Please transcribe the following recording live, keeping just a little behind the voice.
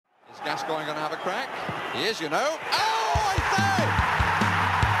Gascoigne going to have a crack? He is, you know. Oh, I say!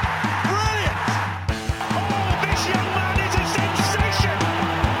 Brilliant! Oh, this young man is a sensation!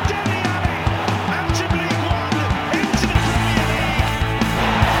 Dele Alli, out of League One, into the Premier League.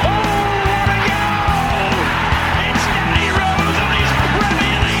 Oh, what a goal! It's Danny Rose on his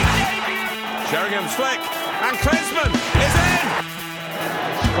Premier League debut. Sheringham slick, and Klinsmann is in!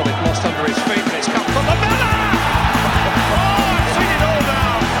 He's got it lost under his feet, and it's come from the Miller! Oh, I've seen it all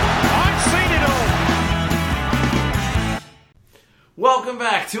now! I've seen it all! Welcome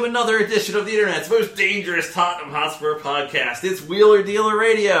back to another edition of the Internet's most dangerous Tottenham Hotspur podcast. It's Wheeler Dealer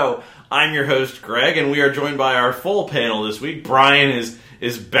Radio. I'm your host, Greg, and we are joined by our full panel this week. Brian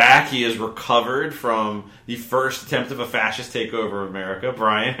is back. He has recovered from the first attempt of a fascist takeover of America.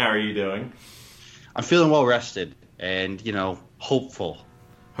 Brian, how are you doing? I'm feeling well rested and, hopeful.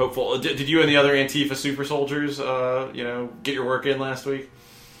 Hopeful. Did you and the other Antifa super soldiers, get your work in last week?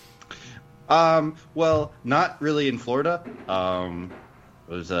 Well, not really in Florida.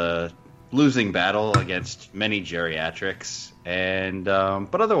 It was a losing battle against many geriatrics, and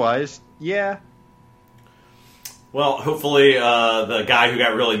but otherwise, yeah. Well, hopefully the guy who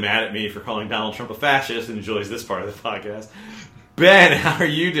got really mad at me for calling Donald Trump a fascist enjoys this part of the podcast. Ben, how are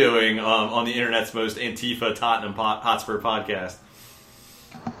you doing on the Internet's most Antifa Tottenham Hotspur podcast?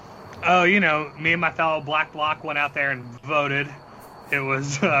 Oh, me and my fellow Black Bloc went out there and voted. It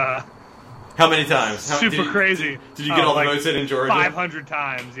was how many times? Super crazy. Did you get all the votes in Georgia? 500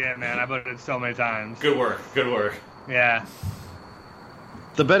 times. Yeah, man, I voted so many times. Good work. Yeah.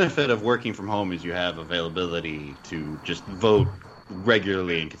 The benefit of working from home is you have availability to just vote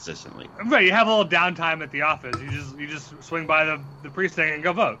regularly and consistently. Right, you have a little downtime at the office. You just swing by the precinct and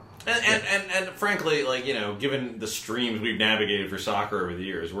go vote. And frankly, given the streams we've navigated for soccer over the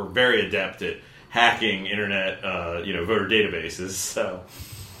years, we're very adept at hacking internet, voter databases. So.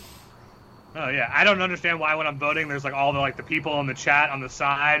 Oh yeah, I don't understand why when I'm voting, there's all the people in the chat on the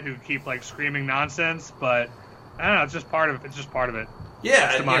side who keep screaming nonsense, but I don't know. It's just part of it. Yeah,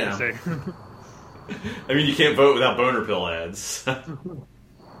 it's democracy. I mean, you can't vote without boner pill ads.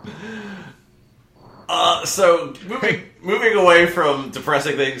 So moving away from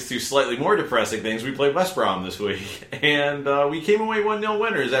depressing things to slightly more depressing things, we played West Brom this week, and we came away 1-0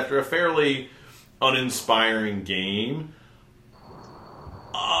 winners after a fairly uninspiring game.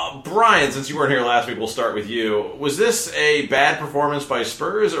 Brian, since you weren't here last week, we'll start with you. Was this a bad performance by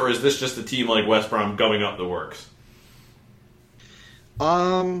Spurs, or is this just a team like West Brom going up the works?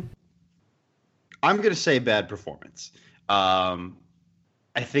 I'm going to say bad performance. I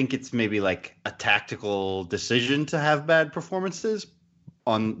think it's maybe a tactical decision to have bad performances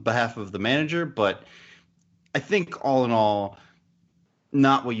on behalf of the manager, but I think all in all,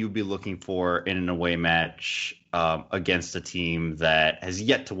 not what you'd be looking for in an away match against a team that has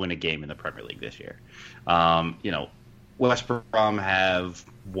yet to win a game in the Premier League this year. West Brom have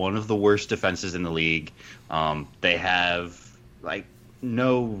one of the worst defenses in the league. They have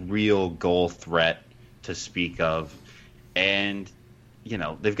no real goal threat to speak of, and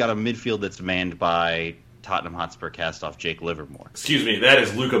they've got a midfield that's manned by Tottenham Hotspur cast-off Jake Livermore. Excuse me, that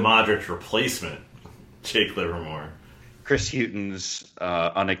is Luka Modric replacement, Jake Livermore. Chris Hughton's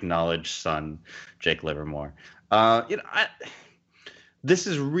unacknowledged son, Jake Livermore. This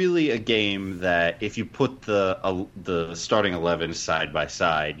is really a game that if you put the starting 11 side by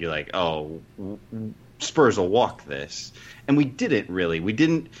side, you're like, oh, Spurs will walk this, and we didn't really. We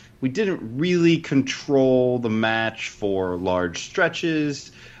didn't really control the match for large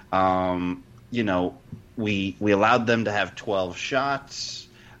stretches. We allowed them to have 12 shots.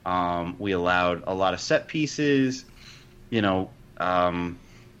 We allowed a lot of set pieces.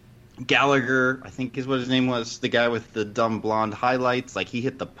 Gallagher, I think is what his name was, the guy with the dumb blonde highlights. He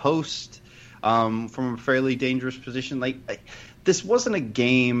hit the post from a fairly dangerous position. This wasn't a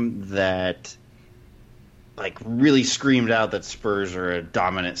game that really screamed out that Spurs are a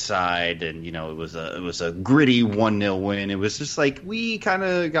dominant side, and it was a gritty 1-0 win. It was just we kind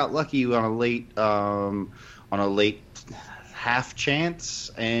of got lucky on a late half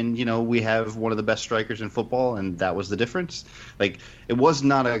chance, and we have one of the best strikers in football, and that was the difference. It was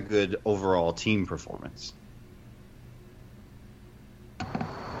not a good overall team performance.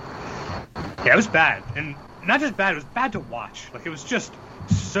 Yeah, it was bad, and not just bad. It was bad to watch. It was just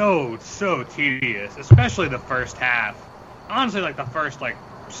so tedious, especially the first half. Honestly, the first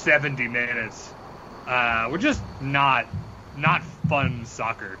 70 minutes were just not fun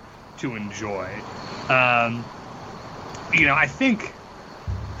soccer to enjoy. I think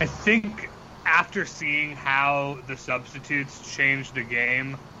after seeing how the substitutes changed the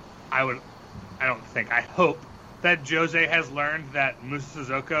game, I hope that Jose has learned that Musa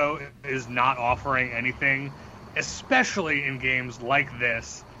Sissoko is not offering anything, especially in games like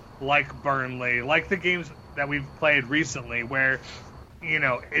this, like Burnley, like the games that we've played recently where,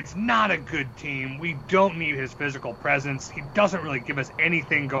 it's not a good team. We don't need his physical presence. He doesn't really give us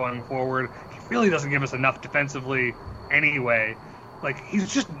anything going forward. He really doesn't give us enough defensively anyway. Like,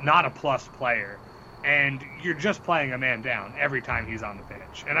 he's just not a plus player. And you're just playing a man down every time he's on the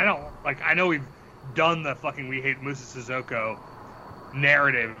pitch. And I know we've done the fucking we hate Musa Sissoko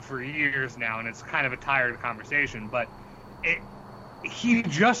narrative for years now, and it's kind of a tired conversation, but he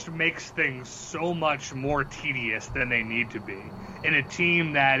just makes things so much more tedious than they need to be in a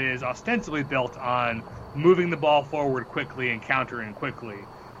team that is ostensibly built on moving the ball forward quickly and countering quickly.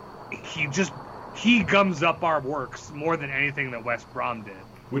 He gums up our works more than anything that West Brom did.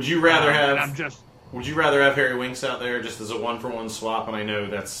 Would you rather have Harry Winks out there just as a 1-for-1 swap? And I know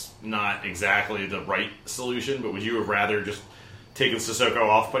that's not exactly the right solution, but would you have rather just taken Sissoko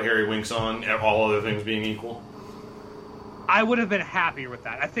off, put Harry Winks on, all other things being equal? I would have been happier with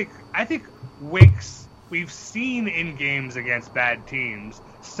that. I think Winks, we've seen in games against bad teams,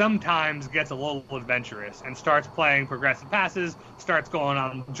 sometimes gets a little adventurous and starts playing progressive passes, starts going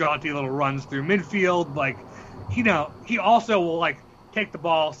on jaunty little runs through midfield. Like, he also will, take the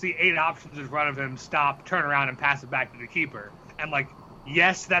ball, see 8 options in front of him, stop, turn around, and pass it back to the keeper. And,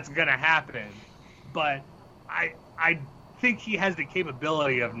 yes, that's going to happen. But I think he has the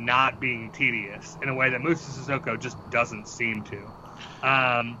capability of not being tedious in a way that Musa Sissoko just doesn't seem to.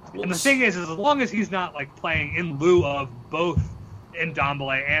 And the thing is as long as he's not, playing in lieu of both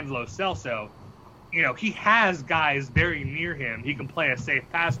Ndombele and Lo Celso, he has guys very near him he can play a safe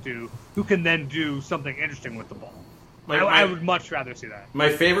pass to who can then do something interesting with the ball. I would much rather see that. My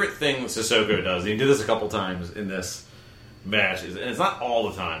favorite thing Sissoko does, and he did this a couple times in this match, and it's not all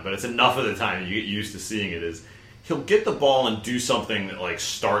the time, but it's enough of the time you get used to seeing it, is he'll get the ball and do something that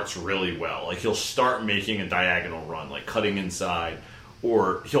starts really well. He'll start making a diagonal run, cutting inside,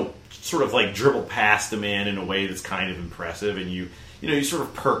 or he'll sort of dribble past a man in a way that's kind of impressive, and you sort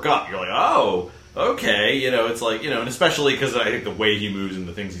of perk up. You're like, oh, okay, it's and especially because I think the way he moves and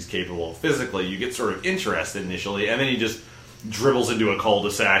the things he's capable of physically, you get sort of interested initially, and then he just dribbles into a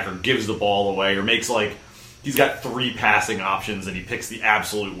cul-de-sac or gives the ball away or makes he's got 3 passing options and he picks the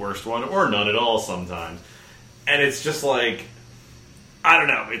absolute worst one or none at all sometimes. And it's just I don't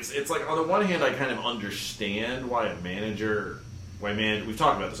know, it's on the one hand I kind of understand why we've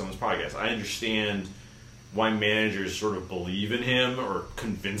talked about this on this podcast, I understand why managers sort of believe in him or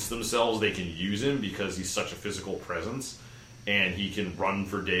convince themselves they can use him because he's such a physical presence and he can run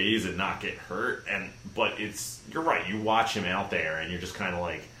for days and not get hurt. But you're right, you watch him out there and you're just kind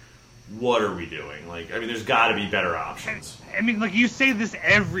of what are we doing? There's got to be better options. You say this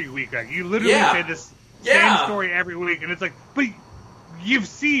every week. You literally say this same story every week, and it's but you've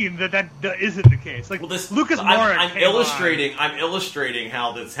seen that isn't the case. Lucas Moura. I'm illustrating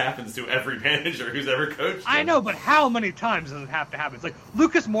how this happens to every manager who's ever coached him. I know, but how many times does it have to happen? It's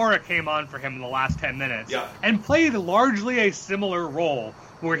Lucas Moura came on for him in the last 10 minutes and played largely a similar role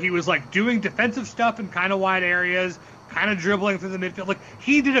where he was doing defensive stuff in kind of wide areas, kind of dribbling through the midfield.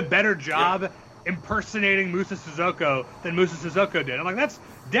 He did a better job impersonating Musa Sissoko than Musa Sissoko did. I'm that's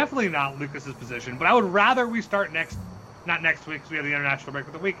definitely not Lucas's position, but I would rather we start not next week because we have the international break,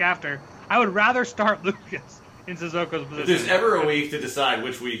 but the week after, I would rather start Lucas in Sissoko's position. If there's ever a week to decide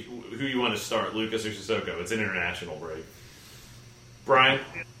which week, who you want to start, Lucas or Sissoko, it's an international break. Brian?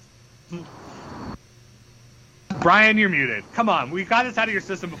 Brian, you're muted. Come on, we got this out of your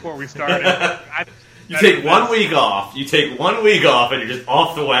system before we started. You take 1 week off, and you're just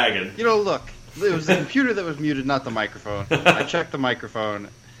off the wagon. Look, it was the computer that was muted, not the microphone. I checked the microphone.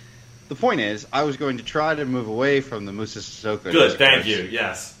 The point is, I was going to try to move away from the Musa Sissoko. Good, thank you,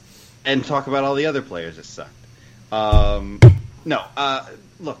 yes. And talk about all the other players that sucked.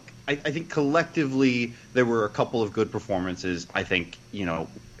 Look, I think collectively there were a couple of good performances. I think,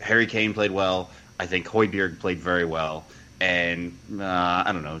 Harry Kane played well. I think Højbjerg played very well. And,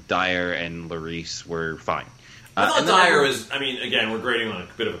 I don't know, Dyer and Lloris were fine. I thought Dyer was, again, we're grading on a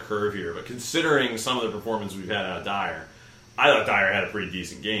bit of a curve here, but considering some of the performances we've had out of Dyer, I thought Dyer had a pretty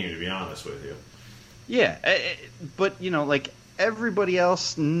decent game, to be honest with you. Yeah, but, everybody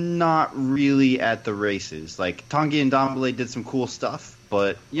else, not really at the races. Tanguy Ndombele did some cool stuff,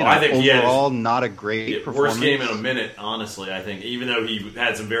 but, I think overall, not a great performance. Worst game in a minute, honestly, I think. Even though he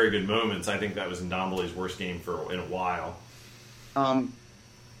had some very good moments, I think that was Ndombele's worst game in a while.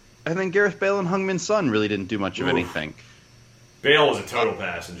 I think Gareth Bale and Heung-min Son really didn't do much of anything. Bale was a total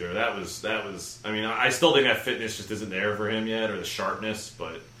passenger. That was. I still think that fitness just isn't there for him yet, or the sharpness.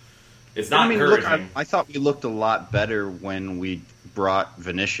 But It's not encouraging. Look, I thought we looked a lot better when we brought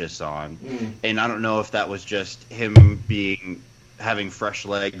Vinicius on, and I don't know if that was just him having fresh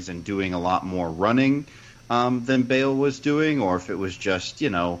legs and doing a lot more running than Bale was doing, or if it was just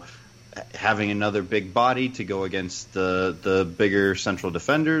having another big body to go against the bigger central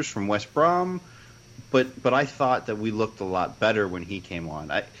defenders from West Brom. But I thought that we looked a lot better when he came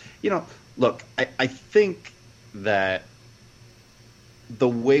on. I think that the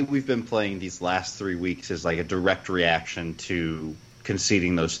way we've been playing these last 3 weeks is like a direct reaction to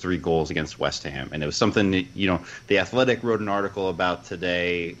conceding those 3 goals against West Ham. And it was something that, The Athletic wrote an article about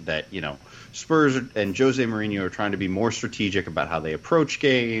today that, Spurs and Jose Mourinho are trying to be more strategic about how they approach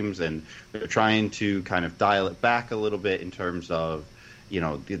games, and they're trying to kind of dial it back a little bit in terms of,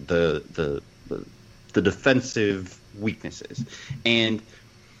 the defensive weaknesses. And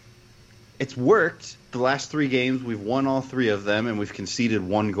it's worked. The last 3 games, we've won all 3 of them, and we've conceded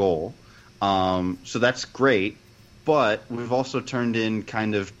 1 goal. So that's great. But we've also turned in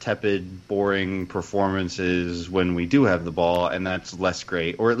kind of tepid, boring performances when we do have the ball, and that's less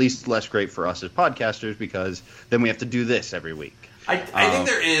great, or at least less great for us as podcasters, because then we have to do this every week. I think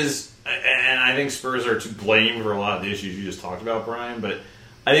there is, and I think Spurs are to blame for a lot of the issues you just talked about, Brian, but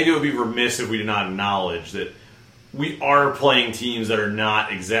I think it would be remiss if we did not acknowledge that we are playing teams that are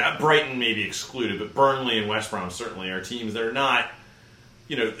not Brighton may be excluded, but Burnley and West Brom certainly are teams that are not,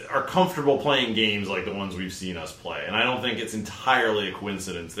 are comfortable playing games like the ones we've seen us play. And I don't think it's entirely a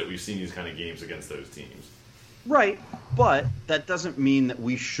coincidence that we've seen these kind of games against those teams. Right, but that doesn't mean that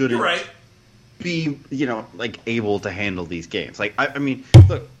we shouldn't be, able to handle these games. Like, I mean,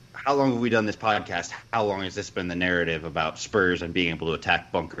 look, how long have we done this podcast? How long has this been the narrative about Spurs and being able to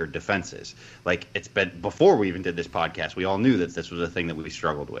attack bunkered defenses? Like, it's been before we even did this podcast. We all knew that this was a thing that we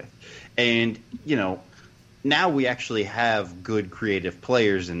struggled with. And, now we actually have good creative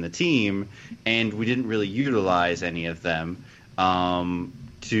players in the team, and we didn't really utilize any of them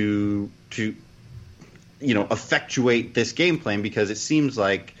to effectuate this game plan, because it seems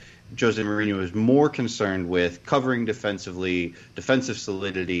like Jose Mourinho is more concerned with covering defensively, defensive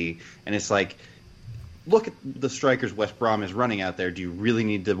solidity, and it's like, look at the strikers West Brom is running out there. Do you really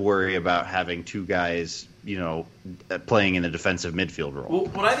need to worry about having 2 guys, playing in a defensive midfield role? Well,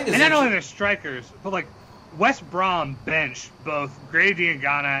 what I think is, and not only the strikers, but West Brom benched both Grady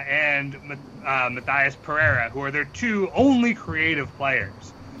Diangana and Matthias Pereira, who are their 2 only creative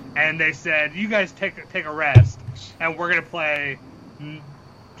players, and they said, "You guys take a rest, and we're going to play,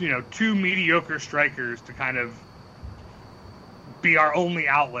 2 mediocre strikers to kind of be our only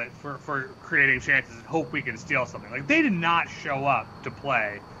outlet for creating chances and hope we can steal something." Like, they did not show up to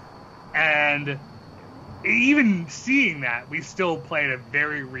play, and even seeing that, we still played a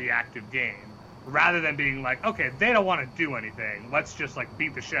very reactive game. Rather than being like, okay, they don't want to do anything, let's just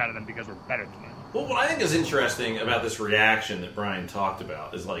beat the shit out of them because we're better than them. Well, what I think is interesting about this reaction that Brian talked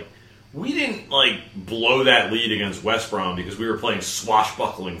about is we didn't blow that lead against West Brom because we were playing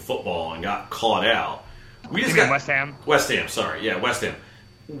swashbuckling football and got caught out. We just got West Ham. West Ham, sorry, yeah, West Ham.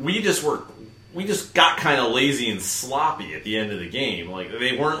 We just got kind of lazy and sloppy at the end of the game.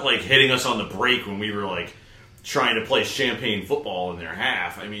 They weren't hitting us on the break when we were trying to play champagne football in their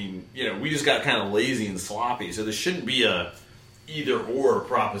half. I mean, we just got kind of lazy and sloppy, so this shouldn't be a either-or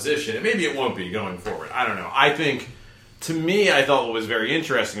proposition, and maybe it won't be going forward. I don't know. I think, to me, I thought what was very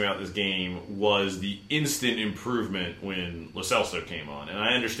interesting about this game was the instant improvement when Lo Celso came on, and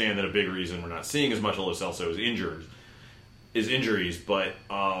I understand that a big reason we're not seeing as much of Lo Celso is injuries, but,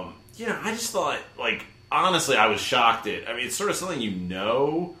 I just thought, honestly, I was shocked at, it's sort of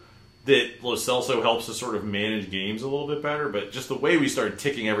something that Lo Celso helps us sort of manage games a little bit better, but just the way we started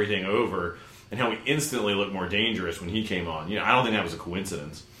ticking everything over and how we instantly looked more dangerous when he came on, I don't think that was a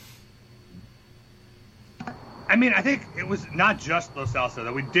coincidence. I think it was not just Lo Celso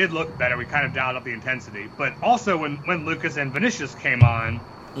that we did look better. We kind of dialed up the intensity, but also when Lucas and Vinicius came on,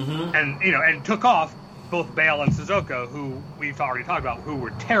 and took off both Bale and Sissoko, who we've already talked about, who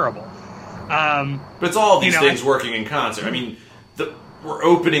were terrible. But it's all of these things working in concert. We're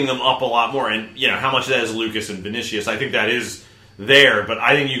opening them up a lot more, and how much of that is Lucas and Vinicius, I think that is there, but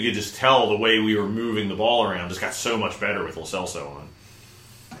I think you could just tell the way we were moving the ball around just got so much better with Lo Celso on.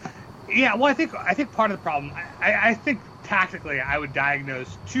 Yeah, well, I think part of the problem, I think tactically I would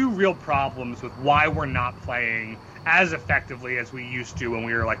diagnose 2 real problems with why we're not playing as effectively as we used to when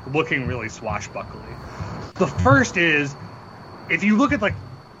we were looking really swashbuckly. The first is, if you look at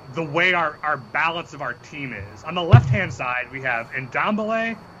the way our balance of our team is. On the left-hand side, we have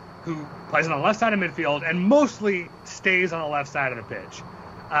Ndombele, who plays on the left side of midfield and mostly stays on the left side of the pitch.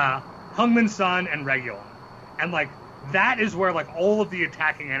 Heung-min Son and Reguilon. And, that is where like all of the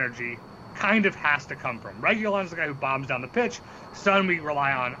attacking energy kind of has to come from. Reguilón is the guy who bombs down the pitch. Son we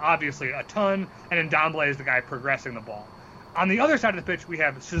rely on obviously a ton, and Ndombele is the guy progressing the ball. On the other side of the pitch, we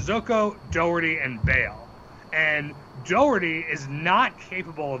have Sissoko, Doherty, and Bale. And Doherty is not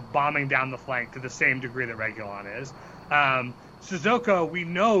capable of bombing down the flank to the same degree that Reguilón is. Sissoko, we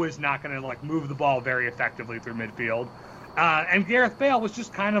know, is not going to like move the ball very effectively through midfield. And Gareth Bale was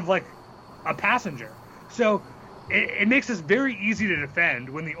just kind of like a passenger. So it makes us very easy to defend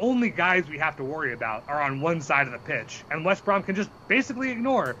when the only guys we have to worry about are on one side of the pitch. And West Brom can just basically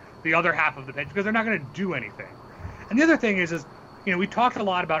ignore the other half of the pitch because they're not going to do anything. And the other thing is, you know, we talked a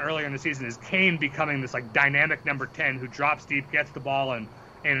lot about earlier in the season is Kane becoming this like dynamic number 10 who drops deep, gets the ball, and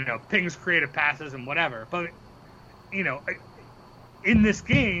you know, pings creative passes and whatever. But, you know, in this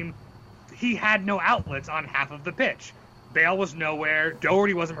game, he had no outlets on half of the pitch. Bale was nowhere.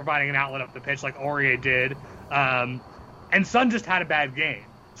 Doherty wasn't providing an outlet up the pitch like Aurier did. And Son just had a bad game.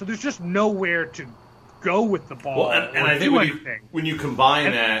 So there's just nowhere to go with the ball. Well, and I think when you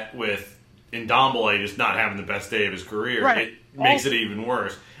combine that with Ndombele just not having the best day of his career, right, it makes it even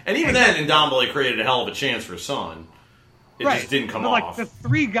worse. And even then, Ndombele created a hell of a chance for Son. It just didn't come off. Like the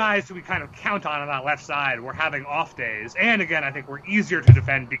three guys who we kind of count on that left side were having off days. And again, I think we're easier to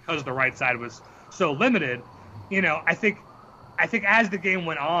defend because the right side was so limited. You know, I think as the game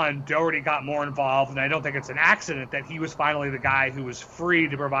went on, Doherty got more involved, and I don't think it's an accident that he was finally the guy who was free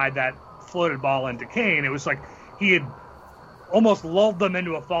to provide that floated ball into Kane. It was like he had almost lulled them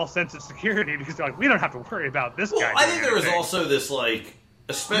into a false sense of security because they're like, we don't have to worry about this guy. I think there was also this, like,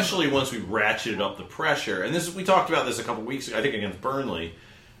 especially once we ratcheted up the pressure, and we talked about this a couple weeks ago, I think against Burnley.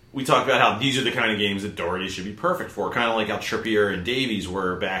 We talked about how these are the kind of games that Doherty should be perfect for, kind of like how Trippier and Davies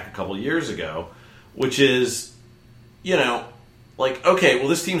were back a couple years ago, which is, you know, like, okay, well,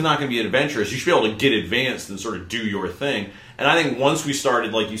 this team's not going to be adventurous. You should be able to get advanced and sort of do your thing. And I think once we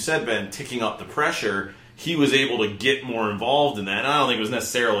started, like you said, Ben, ticking up the pressure, he was able to get more involved in that. And I don't think it was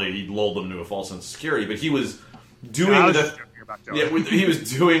necessarily he lulled them to a false sense of security, but he was doing he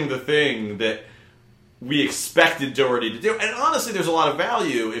was doing the thing that we expected Doherty to do. And honestly, there's a lot of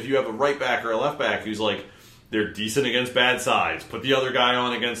value if you have a right back or a left back who's like, they're decent against bad sides. Put the other guy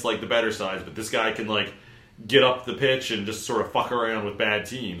on against like the better sides, but this guy can like get up the pitch and just sort of fuck around with bad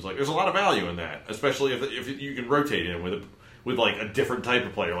teams. Like, there's a lot of value in that, especially if you can rotate him with like a different type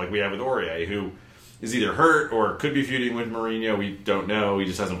of player, like we have with Aurier, who is either hurt or could be feuding with Mourinho. We don't know. He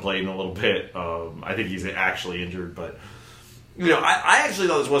just hasn't played in a little bit. I think he's actually injured, but you know, I actually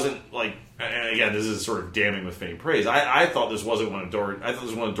thought this wasn't like. And again, this is sort of damning with faint praise. I thought this wasn't one of Doherty. I thought this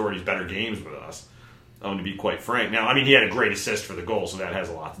was one of Doherty's better games with us. To be quite frank. Now, I mean, he had a great assist for the goal, so that has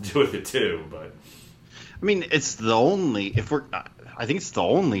a lot to do with it too. But I mean, it's the only I think it's the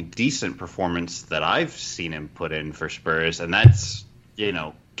only decent performance that I've seen him put in for Spurs, and that's, you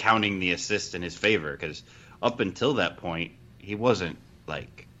know, counting the assist in his favor, because up until that point he wasn't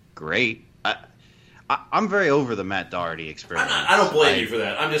like great. I'm very over the Matt Doherty experiment. I don't blame you for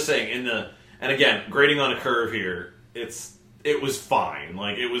that. I'm just saying and again, grading on a curve here, it was fine.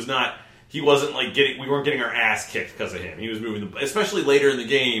 Like, it was not. He wasn't like we weren't getting our ass kicked because of him. He was moving, especially later in the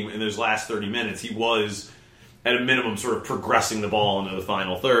game, in those last 30 minutes, he was, at a minimum, sort of progressing the ball into the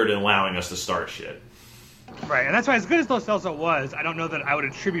final third and allowing us to start shit. Right, and that's why, as good as Lo Celso was, I don't know that I would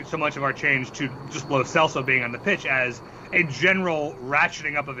attribute so much of our change to just Lo Celso being on the pitch as a general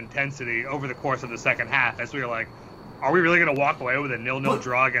ratcheting up of intensity over the course of the second half, as we were like, are we really going to walk away with a 0-0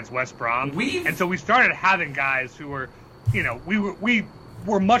 draw against West Brom? And so we started having guys who were, you know, we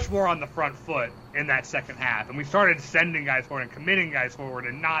were much more on the front foot in that second half, and we started sending guys forward and committing guys forward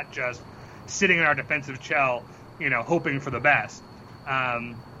and not just sitting in our defensive shell, you know, hoping for the best.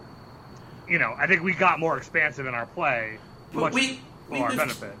 You know, I think we got more expansive in our play, much for our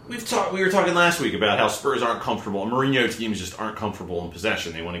benefit. We were talking last week about how Spurs aren't comfortable. Mourinho teams just aren't comfortable in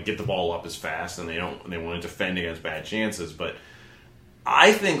possession. They want to get the ball up as fast, and they want to defend against bad chances. But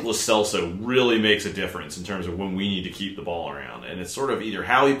I think Lo Celso really makes a difference in terms of when we need to keep the ball around. And it's sort of either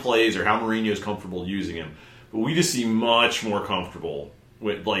how he plays or how Mourinho's comfortable using him. But we just seem much more comfortable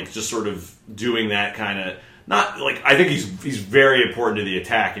with, like, just sort of doing that kind of, not, like, I think he's very important to the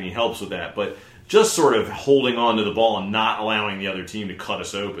attack and he helps with that, but just sort of holding on to the ball and not allowing the other team to cut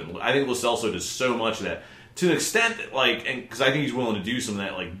us open. I think Lo Celso does so much of that, to an extent that, like, and because I think he's willing to do some of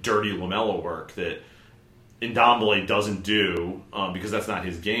that, like, dirty Lamella work that Ndombele doesn't do, because that's not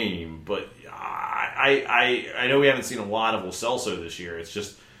his game. But I know we haven't seen a lot of Lo Celso this year. It's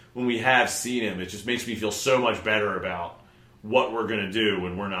just, when we have seen him, it just makes me feel so much better about what we're going to do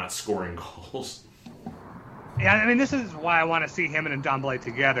when we're not scoring goals. Yeah, I mean, this is why I want to see him and Ndombele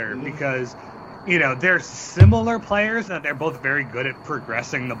together, because they're similar players, that they're both very good at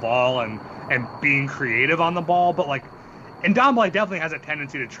progressing the ball and being creative on the ball, but and Ndombele definitely has a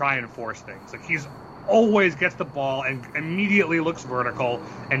tendency to try and force things. Like, he's always gets the ball and immediately looks vertical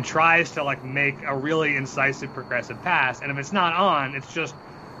and tries to make a really incisive progressive pass, and if it's not on, it's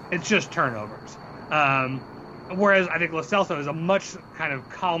just turnovers. Whereas I think Lo Celso is a much kind of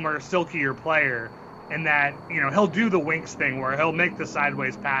calmer, silkier player in that, he'll do the Winks thing where he'll make the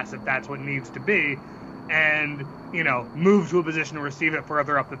sideways pass if that's what needs to be, and move to a position to receive it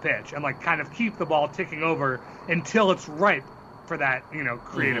further up the pitch and kind of keep the ball ticking over until it's ripe for that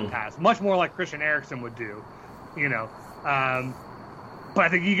creative pass, much more like Christian Eriksen would do, but I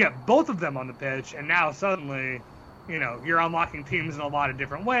think you get both of them on the pitch, and now suddenly you're unlocking teams in a lot of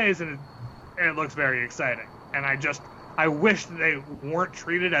different ways, and it looks very exciting. And I wish that they weren't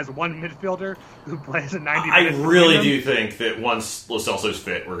treated as one midfielder who plays a 90 minutes. I really do think that once Lo Celso's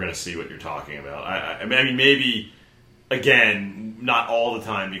fit, we're going to see what you're talking about. I mean, maybe, again, not all the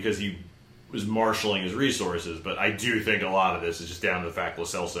time because he was marshalling his resources, but I do think a lot of this is just down to the fact Lo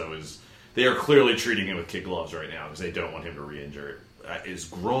Celso they are clearly treating him with kid gloves right now because they don't want him to re-injure his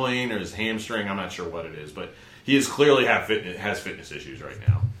groin or his hamstring. I'm not sure what it is, but he is clearly has fitness issues right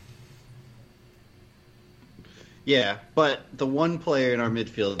now. Yeah, but the one player in our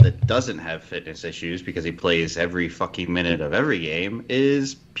midfield that doesn't have fitness issues because he plays every fucking minute of every game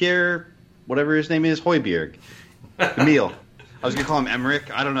is Pierre, whatever his name is, Højbjerg. Emil. I was going to call him Emmerich.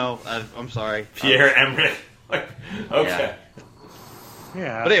 I don't know. I'm sorry. Pierre Emmerich. Okay.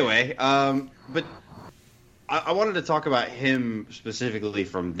 Yeah. But anyway, but I wanted to talk about him specifically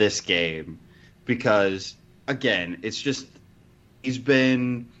from this game because, again, it's just he's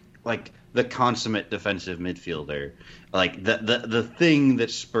been the consummate defensive midfielder, the thing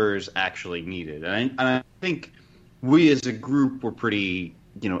that Spurs actually needed. And I think we as a group were pretty,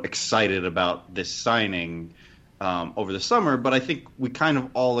 excited about this signing over the summer, but I think we kind of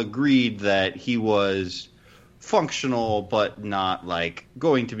all agreed that he was functional, but not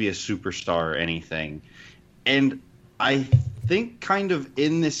going to be a superstar or anything. And I think kind of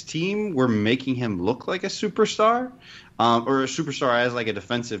in this team, we're making him look like a superstar. Or a superstar as a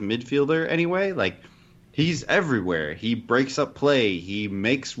defensive midfielder anyway. He's everywhere. He breaks up play. He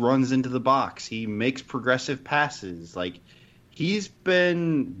makes runs into the box. He makes progressive passes. He's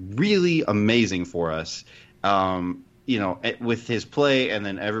been really amazing for us. With his play, and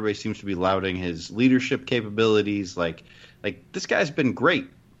then everybody seems to be lauding his leadership capabilities. This guy's been great.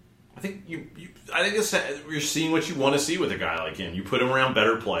 I think you're seeing what you want to see with a guy like him. You put him around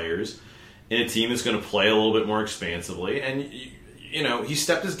better players in a team that's going to play a little bit more expansively, and he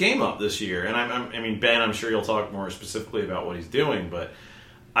stepped his game up this year. And I mean, Ben, I'm sure you'll talk more specifically about what he's doing, but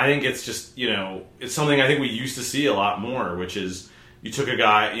I think it's just it's something I think we used to see a lot more, which is you took a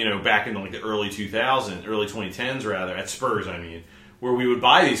guy back in the early 2010s rather at Spurs. I mean, where we would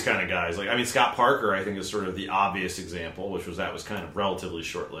buy these kind of guys. Scott Parker I think is sort of the obvious example, which was kind of relatively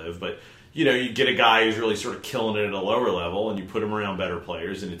short lived, but. You get a guy who's really sort of killing it at a lower level, and you put him around better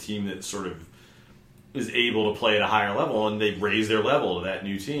players in a team that sort of is able to play at a higher level, and they raise their level to that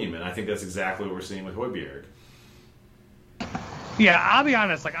new team. And I think that's exactly what we're seeing with Højbjerg. Yeah, I'll be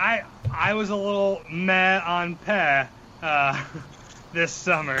honest. I was a little meh on Pe this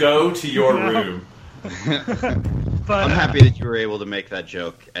summer. Go to your room. But I'm happy that you were able to make that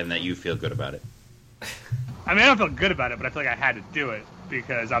joke and that you feel good about it. I don't feel good about it, but I feel like I had to do it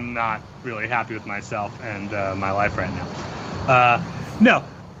because I'm not really happy with myself and my life right now. No.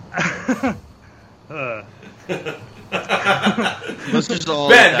 Let's just all.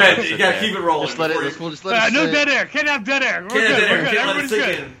 Ben, you gotta keep it rolling. Just let it. We'll just let it. No dead air. Can't have dead air. We're good. Can't let it sink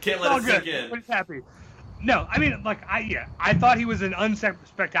good. in. Can't let it sink in. Everybody's happy. No, I thought he was an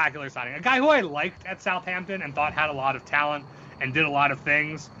unspectacular signing. A guy who I liked at Southampton and thought had a lot of talent and did a lot of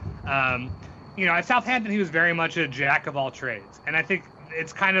things. At Southampton, he was very much a jack of all trades. And I think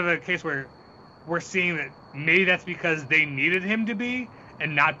it's kind of a case where we're seeing that maybe that's because they needed him to be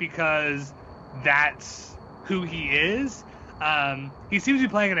and not because that's who he is. He seems to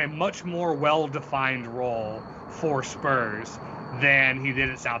be playing in a much more well-defined role for Spurs than he did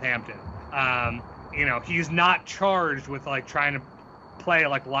at Southampton. He's not charged with trying to play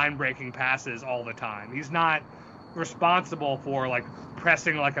line-breaking passes all the time. He's not responsible for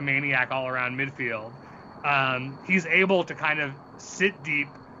pressing like a maniac all around midfield. He's able to kind of sit deep,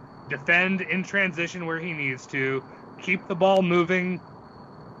 defend in transition where he needs to, keep the ball moving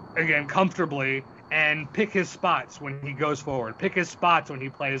again comfortably, and pick his spots when he goes forward. Pick his spots when he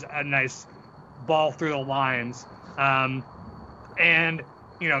plays a nice ball through the lines.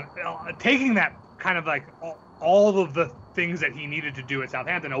 Taking that kind of all of the things that he needed to do at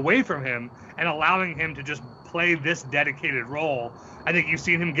Southampton away from him and allowing him to just play this dedicated role. I think you've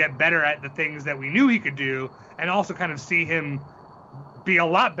seen him get better at the things that we knew he could do, and also kind of see him be a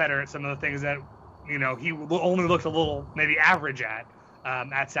lot better at some of the things that, you know, he only looked a little maybe average at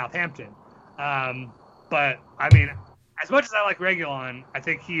Southampton. But I mean, as much as I like Reguilon, I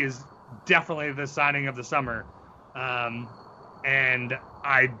think he is definitely the signing of the summer. And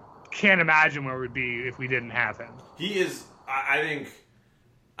I can't imagine where we'd be if we didn't have him. He is. I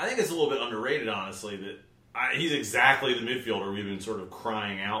think it's a little bit underrated, honestly. That he's exactly the midfielder we've been sort of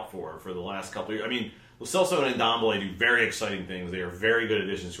crying out for the last couple of years. I mean, Lo Celso and Ndombele do very exciting things. They are very good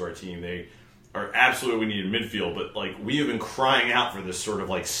additions to our team. They are absolutely we need in midfield, but like we have been crying out for this sort of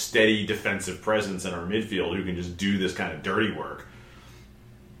like steady defensive presence in our midfield who can just do this kind of dirty work.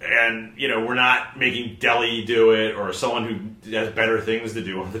 And, you know, we're not making Dele do it or someone who has better things to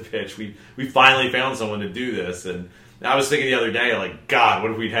do on the pitch. We finally found someone to do this. And I was thinking the other day, like, God,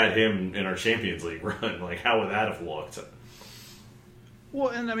 what if we'd had him in our Champions League run? Like, how would that have looked? Well,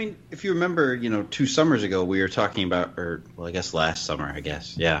 and I mean, if you remember, you know, 2 summers ago, we were talking about, or, well, I guess last summer,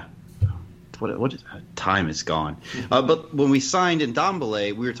 yeah. What time is gone. But when we signed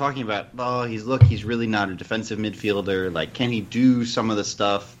Ndombele, we were talking about, he's really not a defensive midfielder. Like, can he do some of the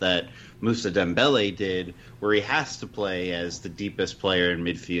stuff that Moussa Dembele did, where he has to play as the deepest player in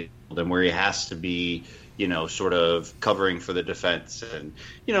midfield and where he has to be, you know, sort of covering for the defense. And,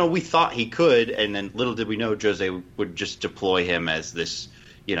 you know, we thought he could, and then little did we know Jose would just deploy him as this,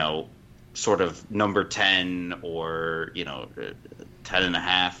 you know, sort of number 10 or, you know,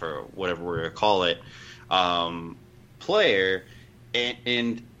 10.5 or whatever we're going to call it, player,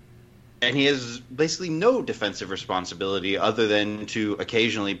 and he has basically no defensive responsibility other than to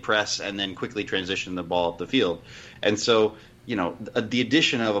occasionally press and then quickly transition the ball up the field. And so, you know, the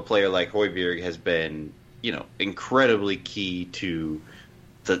addition of a player like Højbjerg has been, you know, incredibly key to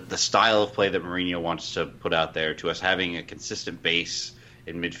the style of play that Mourinho wants to put out there, to us having a consistent base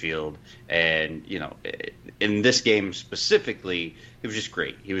in midfield. And, you know, in this game specifically, it was just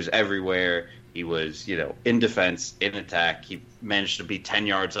great. He was everywhere. He was, you know, in defense, in attack. He managed to be 10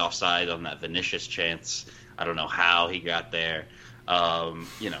 yards offside on that Vinicius chance. I don't know how he got there.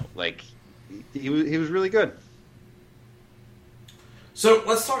 You know, like, he was really good. So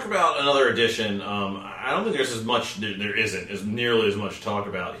let's talk about another addition. I don't think there isn't as nearly as much to talk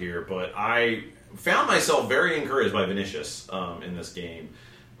about here, but I found myself very encouraged by Vinicius in this game.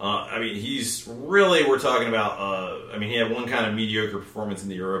 I mean, we're talking about, he had one kind of mediocre performance in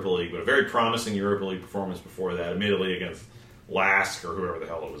the Europa League, but a very promising Europa League performance before that, admittedly against Lask or whoever the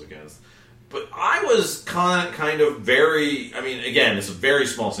hell it was against. But I was kind of very, I mean, again, it's a very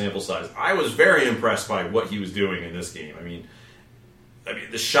small sample size. I was very impressed by what he was doing in this game. I mean,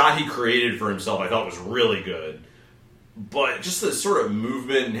 the shot he created for himself I thought was really good. But just the sort of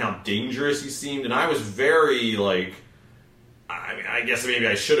movement and how dangerous he seemed, and I was very, like, I mean, I guess maybe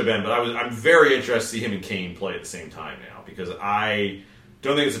I should have been, but I'm very interested to see him and Kane play at the same time now, because I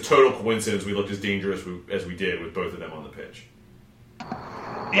don't think it's a total coincidence we looked as dangerous as we did with both of them on the pitch.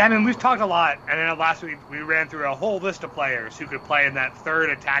 Yeah, I mean, we've talked a lot, and then last week we ran through a whole list of players who could play in that third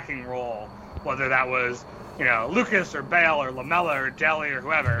attacking role, whether that was, you know, Lucas or Bale or Lamela or Dele or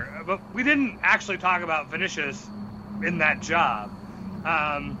whoever. But we didn't actually talk about Vinicius in that job.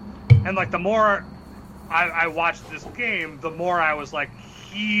 And, like, the more I watched this game, the more I was like,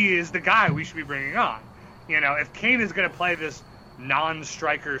 he is the guy we should be bringing on. You know, if Kane is going to play this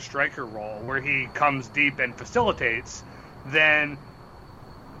non-striker role where he comes deep and facilitates, then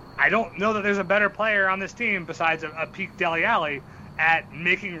I don't know that there's a better player on this team besides a peak Dele Alli at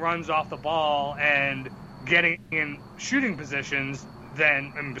making runs off the ball and getting in shooting positions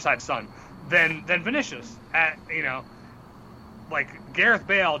besides Son, than Vinicius. You know, like, Gareth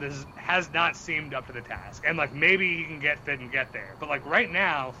Bale has not seemed up to the task, and like maybe he can get fit and get there, but like right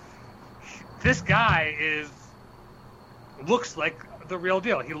now, this guy looks like the real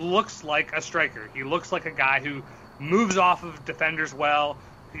deal. He looks like a striker. He looks like a guy who moves off of defenders well.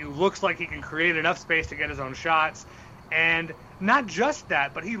 He looks like he can create enough space to get his own shots, and not just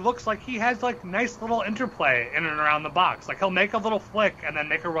that, but he looks like he has like nice little interplay in and around the box. Like, he'll make a little flick and then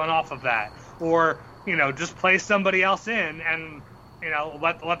make a run off of that, or, you know, just play somebody else in and, you know,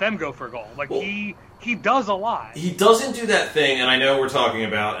 let them go for a goal. Like, well, he does a lot. He doesn't do that thing, and I know we're talking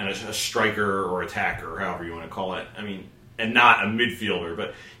about a striker or attacker, however you want to call it. I mean, and not a midfielder,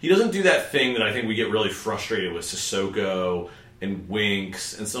 but he doesn't do that thing that I think we get really frustrated with Sissoko and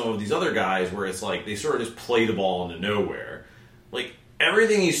Winks and some of these other guys, where it's like they sort of just play the ball into nowhere. Like,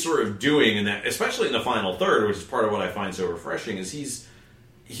 everything he's sort of doing in that, especially in the final third, which is part of what I find so refreshing, is he's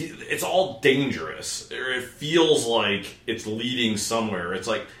it's all dangerous. Or it feels like it's leading somewhere. It's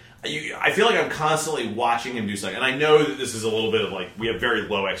like I feel like I'm constantly watching him do something. And I know that this is a little bit of like we have very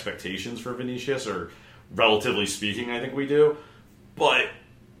low expectations for Vinicius, or relatively speaking, I think we do. But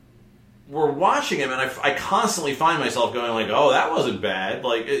we're watching him, and I constantly find myself going like, "Oh, that wasn't bad.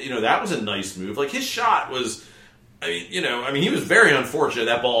 Like, that was a nice move. Like his shot was." He was very unfortunate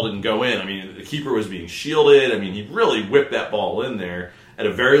that ball didn't go in. I mean, the keeper was being shielded. I mean, he really whipped that ball in there at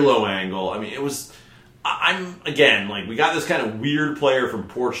a very low angle. I mean, it was. We got this kind of weird player from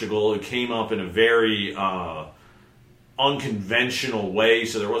Portugal who came up in a very unconventional way,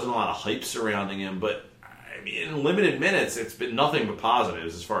 so there wasn't a lot of hype surrounding him. But I mean, in limited minutes, it's been nothing but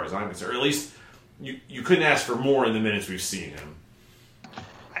positives as far as I'm concerned. Or at least you couldn't ask for more in the minutes we've seen him.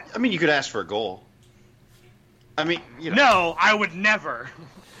 I mean, you could ask for a goal. I mean, No, I would never.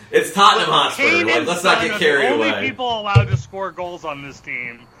 It's Tottenham Hotspur. Let's not get carried away. The only people allowed to score goals on this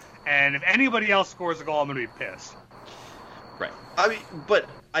team, and if anybody else scores a goal, I'm going to be pissed. Right. I mean, but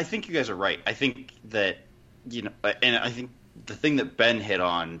I think you guys are right. I think that, and I think the thing that Ben hit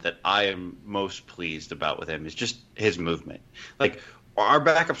on that I am most pleased about with him is just his movement. Like, our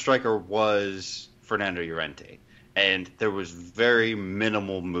backup striker was Fernando Llorente, and there was very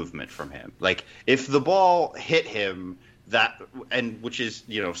minimal movement from him. Like, if the ball hit him, which is,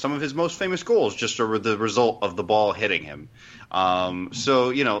 some of his most famous goals just are the result of the ball hitting him.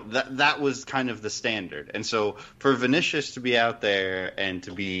 So, that was kind of the standard. And so for Vinicius to be out there and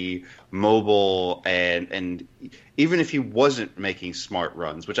to be mobile and even if he wasn't making smart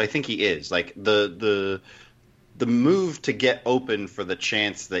runs, which I think he is, like the move to get open for the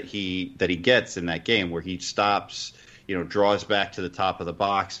chance that he gets in that game where he stops, draws back to the top of the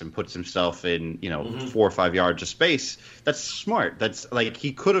box and puts himself in, 4 or 5 yards of space. That's smart. That's like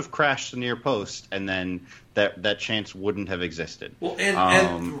he could have crashed the near post and then that chance wouldn't have existed. Well,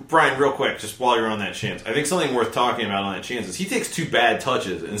 and Brian, real quick, just while you're on that chance, I think something worth talking about on that chance is he takes 2 bad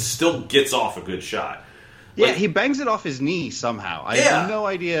touches and still gets off a good shot. Yeah, he bangs it off his knee somehow. I have no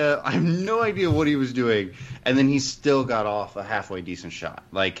idea what he was doing, and then he still got off a halfway decent shot.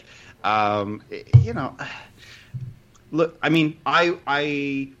 Like, look, I mean,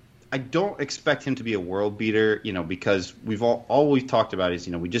 I don't expect him to be a world beater, because all we've talked about is,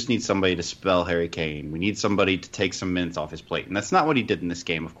 we just need somebody to spell Harry Kane. We need somebody to take some minutes off his plate, and that's not what he did in this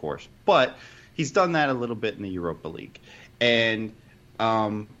game, of course. But he's done that a little bit in the Europa League, and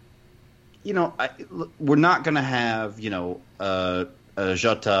we're not going to have, a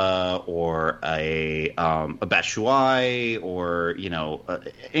Jota or a Batshuayi or,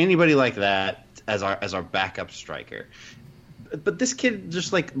 anybody like that as our backup striker. But this kid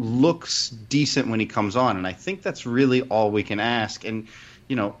just, looks decent when he comes on, and I think that's really all we can ask. And,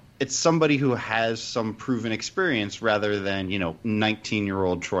 it's somebody who has some proven experience rather than,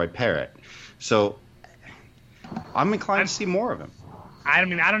 19-year-old Troy Parrott. So I'm inclined to see more of him. I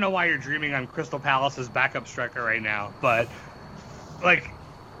mean, I don't know why you're dreaming on Crystal Palace's backup striker right now, but, yes.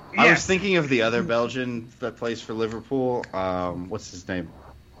 I was thinking of the other Belgian that plays for Liverpool. What's his name?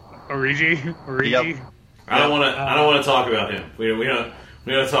 Origi? Yep. I don't want to talk about him. We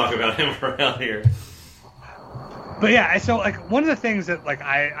don't talk about him around here. But yeah, so one of the things that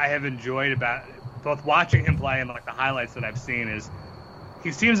I have enjoyed about both watching him play and the highlights that I've seen is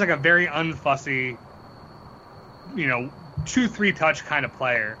he seems like a very unfussy, 2-3 touch kind of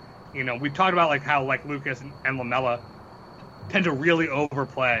player. We've talked about how Lucas and Lamela tend to really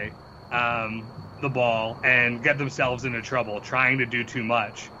overplay the ball and get themselves into trouble trying to do too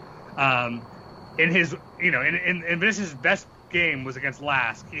much. In his in Vinicius' best game was against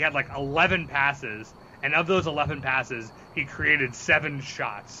Lask. He had 11 passes, and of those 11 passes, he created 7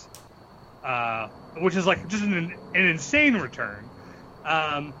 shots, which is just an insane return.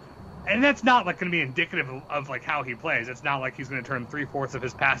 And that's not going to be indicative of how he plays. It's not like he's going to turn 3/4 of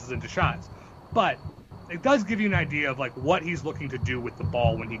his passes into shots, but it does give you an idea of what he's looking to do with the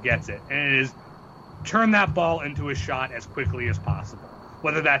ball when he gets it, and it is turn that ball into a shot as quickly as possible,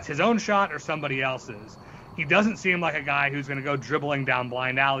 whether that's his own shot or somebody else's. He doesn't seem like a guy who's going to go dribbling down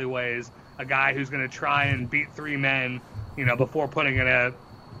blind alleyways, a guy who's going to try and beat 3 men, before putting in a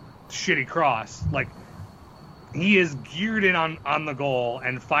shitty cross. He is geared in on the goal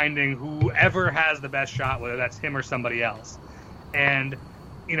and finding whoever has the best shot, whether that's him or somebody else. And,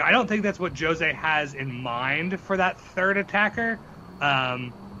 I don't think that's what Jose has in mind for that third attacker,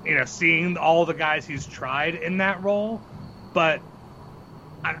 seeing all the guys he's tried in that role. But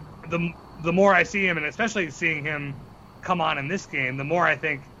the more I see him, and especially seeing him come on in this game, the more I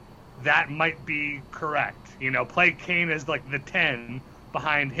think that might be correct. Play Kane as the 10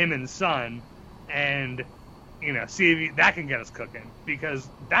 behind him and Son, and see if that can get us cooking. Because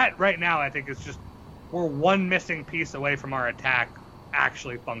that right now, I think, is just we're one missing piece away from our attack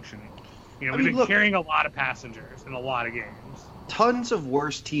actually functioning. We've been carrying a lot of passengers in a lot of games. Tons of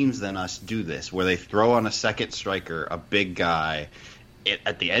worse teams than us do this, where they throw on a second striker, a big guy,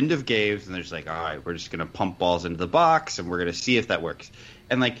 at the end of games, and they're just like, all right, we're just going to pump balls into the box, and we're going to see if that works.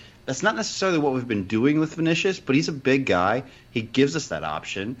 And, that's not necessarily what we've been doing with Vinicius, but he's a big guy. He gives us that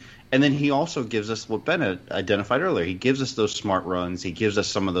option. And then he also gives us what Ben identified earlier. He gives us those smart runs. He gives us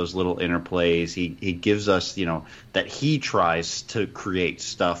some of those little interplays. He gives us, that he tries to create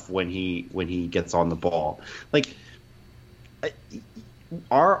stuff when he gets on the ball.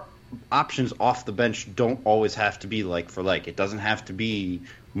 Our options off the bench don't always have to be like for like. It doesn't have to be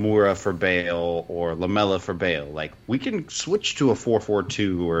Moura for Bale or Lamela for Bale. We can switch to a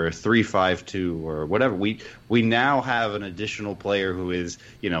 4-4-2 or a 3-5-2 or whatever. We now have an additional player who is,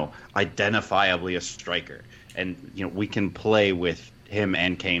 identifiably a striker. And, we can play with him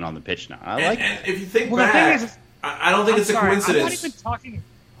and Kane on the pitch now. And if you think back, I don't think it's a coincidence.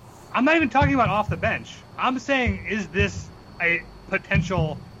 I'm not even talking about off the bench. I'm saying, is this a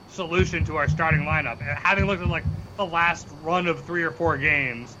potential solution to our starting lineup? And having looked at the last run of 3 or 4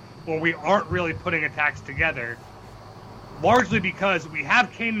 games where we aren't really putting attacks together, largely because we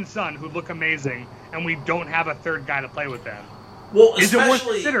have Kane and Son who look amazing, and we don't have a third guy to play with them. Well,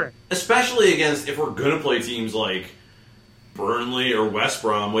 especially against, if we're going to play teams like Burnley or West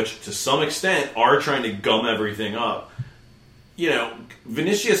Brom, which to some extent are trying to gum everything up.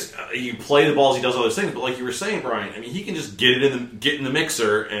 Vinicius, you play the balls, he does other things, but like you were saying, Brian, he can just get in the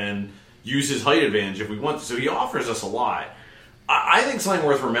mixer and use his height advantage if we want to. So he offers us a lot. I think something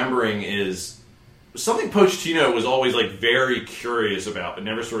worth remembering is something Pochettino was always very curious about, but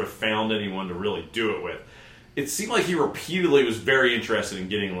never sort of found anyone to really do it with. It seemed like he repeatedly was very interested in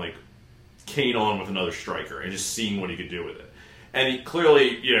getting Kane on with another striker and just seeing what he could do with it. And he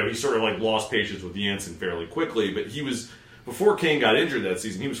clearly, he sort of lost patience with Janssen fairly quickly, but he was, before Kane got injured that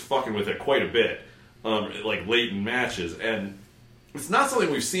season, he was fucking with it quite a bit, late in matches. And it's not something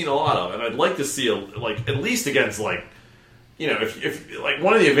we've seen a lot of, and I'd like to see at least against if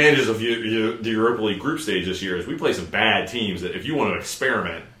one of the advantages of the Europa League group stage this year is we play some bad teams that if you want to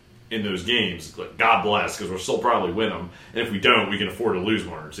experiment in those games, God bless, because we'll still probably win them, and if we don't, we can afford to lose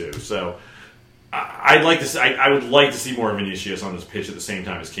 1 or 2. So I would like to see more Vinicius on this pitch at the same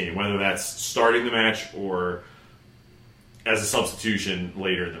time as Kane, whether that's starting the match or as a substitution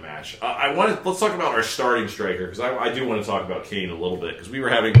later in the match. Let's talk about our starting striker, because I do want to talk about Kane a little bit, because we were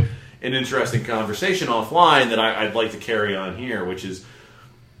having an interesting conversation offline that I'd like to carry on here, which is,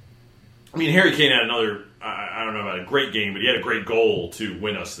 Harry Kane had another, I don't know about a great game, but he had a great goal to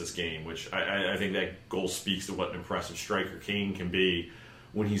win us this game, which I think that goal speaks to what an impressive striker Kane can be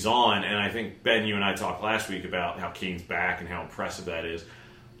when he's on. And I think, Ben, you and I talked last week about how Kane's back and how impressive that is.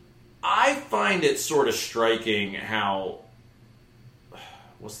 I find it sort of striking how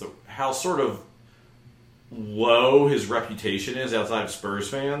sort of low his reputation is outside of Spurs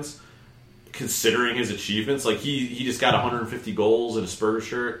fans, considering his achievements. He just got 150 goals in a Spurs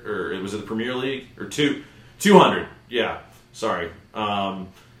shirt, or was it the Premier League? Or 200. Yeah, sorry.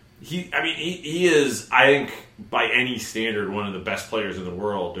 He is, I think, by any standard, one of the best players in the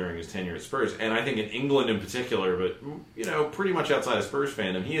world during his tenure at Spurs. And I think in England in particular, but, pretty much outside of Spurs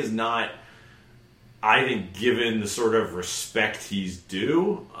fandom, he is not, I think, given the sort of respect he's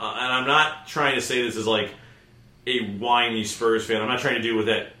due. And I'm not trying to say this as a whiny Spurs fan. I'm not trying to do with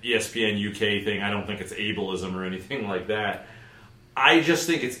that ESPN UK thing. I don't think it's ableism or anything like that. I just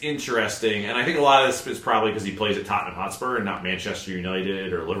think it's interesting, and I think a lot of this is probably because he plays at Tottenham Hotspur and not Manchester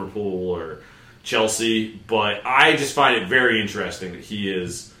United or Liverpool or Chelsea, but I just find it very interesting that he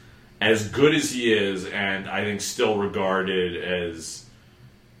is as good as he is, and I think still regarded as,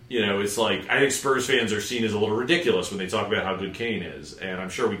 it's I think Spurs fans are seen as a little ridiculous when they talk about how good Kane is, and I'm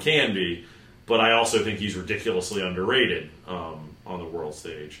sure we can be, but I also think he's ridiculously underrated on the world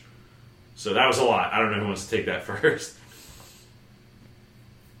stage. So that was a lot. I don't know who wants to take that first.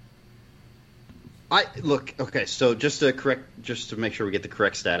 So just to make sure we get the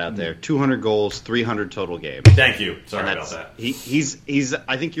correct stat out there, 200 goals, 300 total games. Thank you. Sorry about that. He's.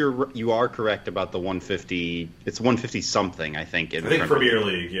 I think you are correct about the 150. It's 150 something. I think Premier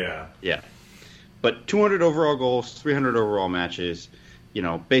League. Yeah. Yeah, but 200 overall goals, 300 overall matches.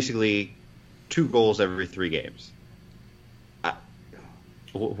 Basically 2 goals every 3 games.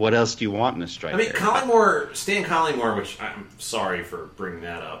 What else do you want in a striker? Stan Collymore, which I'm sorry for bringing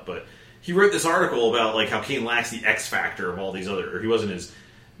that up, but he wrote this article about how Kane lacks the X factor of all these other, or he wasn't as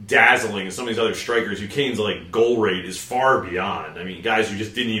dazzling as some of these other strikers who Kane's like goal rate is far beyond. I mean, guys who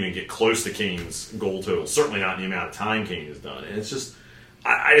just didn't even get close to Kane's goal total, certainly not in the amount of time Kane has done. And it's just,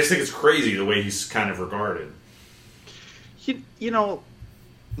 I just think it's crazy the way he's kind of regarded. You know,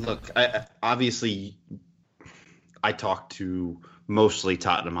 look, obviously I talk to mostly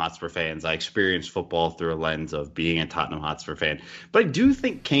Tottenham Hotspur fans. I experience football through a lens of being a Tottenham Hotspur fan. But I do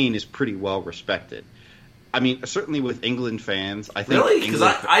think Kane is pretty well respected. I mean, certainly with England fans, I think. Really? Because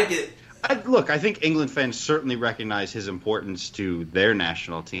I get. I think England fans certainly recognize his importance to their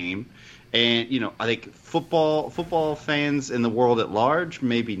national team, and you know, I think football fans in the world at large,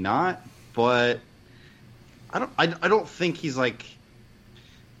 maybe not, but I don't think he's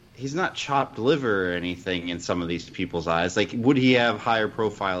not chopped liver or anything in some of these people's eyes. Like, would he have higher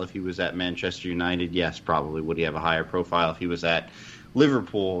profile if he was at Manchester United? Yes, probably. Would he have a higher profile if he was at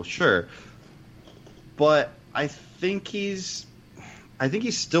Liverpool? Sure. But I think he's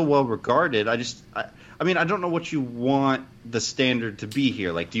still well regarded. I mean, I don't know what you want the standard to be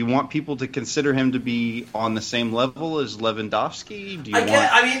here. Like, do you want people to consider him to be on the same level as Lewandowski?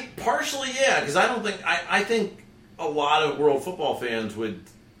 I mean, partially, yeah, because I think a lot of world football fans would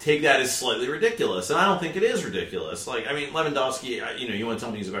take that as slightly ridiculous, and I don't think it is ridiculous. Like, I mean, Lewandowski, you want to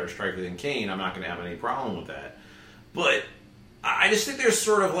tell me he's a better striker than Kane, I'm not going to have any problem with that. But I just think there's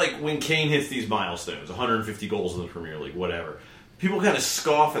sort of like when Kane hits these milestones, 150 goals in the Premier League, whatever, people kind of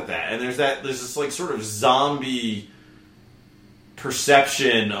scoff at that, and there's this like sort of zombie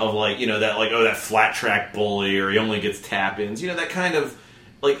perception of like, that flat track bully, or he only gets tap-ins, that kind of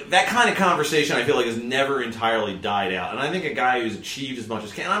conversation I feel like has never entirely died out. And I think a guy who's achieved as much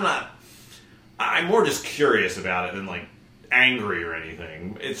as Kane, I'm more just curious about it than like angry or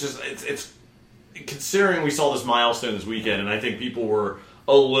anything. It's just, it's considering we saw this milestone this weekend, and I think people were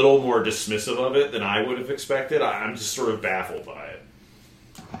a little more dismissive of it than I would have expected. I'm just sort of baffled by it.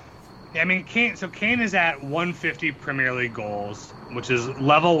 Yeah, I mean, Kane is at 150 Premier League goals, which is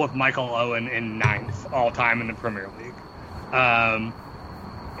level with Michael Owen in 9th all time in the Premier League. And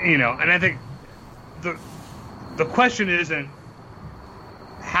I think the question isn't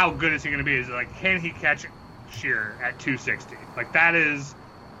how good is he going to be. Is like, can he catch Shearer at 260? Like, that is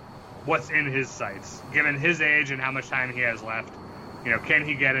what's in his sights, given his age and how much time he has left. Can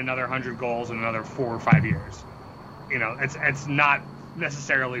he get another 100 goals in another 4 or 5 years? It's not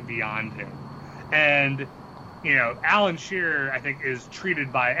necessarily beyond him. And, Alan Shearer, I think, is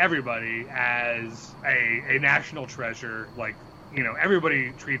treated by everybody as a national treasure. Like,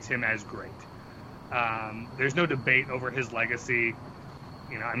 everybody treats him as great. There's no debate over his legacy.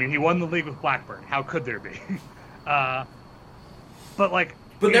 He won the league with Blackburn. How could there be? But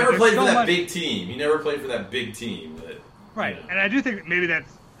never played for that big team. He never played for that big team. Right, and I do think maybe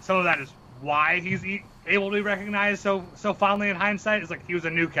some of that is why he's able to be recognized so fondly in hindsight. Is like he was a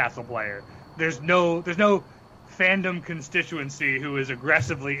Newcastle player. There's no fandom constituency who is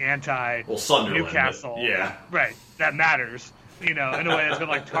aggressively anti Newcastle. Yeah, right. That matters. In a way that's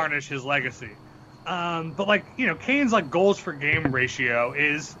gonna like tarnish his legacy. But Kane's like goals per game ratio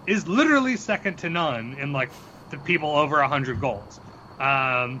is literally second to none in like the people over 100 goals.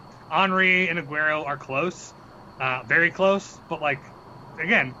 Henry and Aguero are close. Very close, but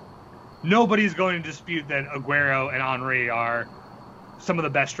again, nobody's going to dispute that Aguero and Henry are some of the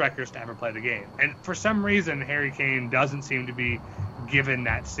best strikers to ever play the game. And for some reason, Harry Kane doesn't seem to be given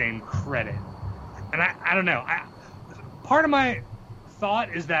that same credit. And I don't know. Part of my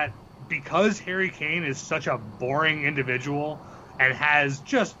thought is that because Harry Kane is such a boring individual and has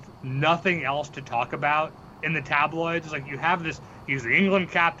just nothing else to talk about in the tabloids, it's like you have this, he's the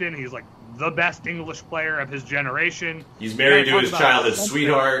England captain, he's like the best English player of his generation. He's married to his childhood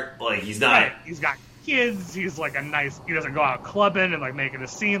sweetheart. Like, he's not. Right. He's got kids. He's like he doesn't go out clubbing and like making a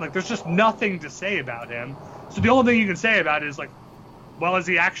scene. Like, there's just nothing to say about him. So the only thing you can say about it is like, well, is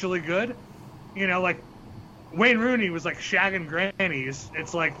he actually good? Wayne Rooney was like shagging grannies.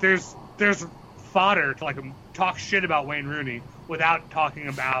 It's like there's fodder to like talk shit about Wayne Rooney without talking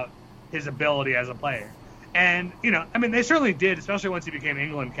about his ability as a player. And, they certainly did, especially once he became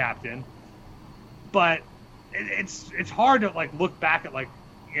England captain. But it's hard to, like, look back at, like,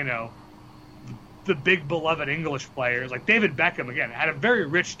 the big beloved English players. Like, David Beckham, again, had a very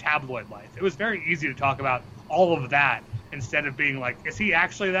rich tabloid life. It was very easy to talk about all of that instead of being like, is he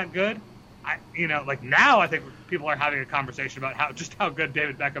actually that good? Now I think people are having a conversation about how good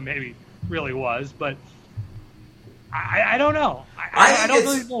David Beckham maybe really was. But I don't know. I don't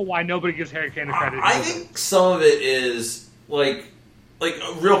really know why nobody gives Harry Kane the credit. I think some of it is, like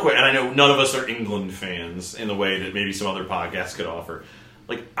real quick, and I know none of us are England fans in the way that maybe some other podcasts could offer.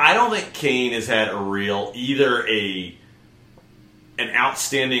 Like, I don't think Kane has had either a an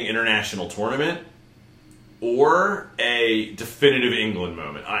outstanding international tournament or a definitive England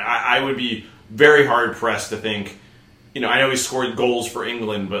moment. I would be very hard pressed to think, I know he scored goals for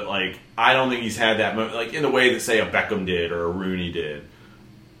England, but like I don't think he's had that moment, like in the way that say a Beckham did or a Rooney did.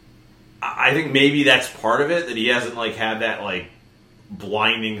 I think maybe that's part of it, that he hasn't like had that like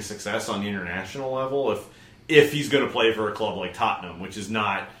blinding success on the international level. If he's going to play for a club like Tottenham, which is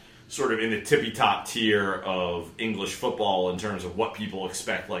not sort of in the tippy top tier of English football in terms of what people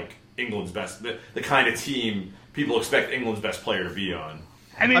expect, like England's best, the kind of team people expect England's best player to be on.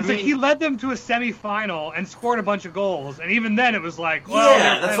 I mean, like he led them to a semifinal and scored a bunch of goals, and even then it was like, well,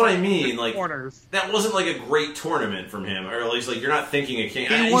 yeah, that's what I mean. Like corners. That wasn't like a great tournament from him, or at least like you're not thinking it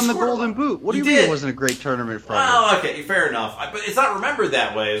can't. He won the Golden Boot. What do you mean it wasn't a great tournament from him? Oh, okay, fair enough. But it's not remembered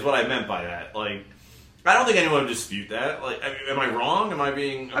that way, is what I meant by that. Like, I don't think anyone would dispute that. Like, am I wrong? Am I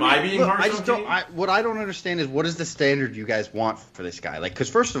being look, harsh? I just don't. What I don't understand is what is the standard you guys want for this guy? Like, because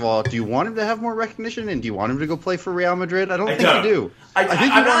first of all, do you want him to have more recognition, and do you want him to go play for Real Madrid? I don't think you do. I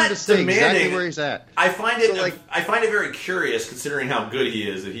think you want him to stay exactly where he's at. I find it very curious, considering how good he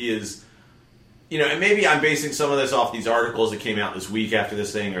is. That he is, and maybe I'm basing some of this off these articles that came out this week after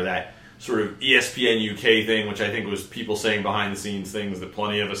this thing, or that sort of ESPN UK thing, which I think was people saying behind the scenes things that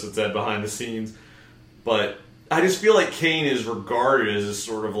plenty of us had said behind the scenes. But I just feel like Kane is regarded as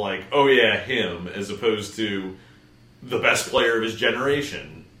sort of like, oh yeah, him, as opposed to the best player of his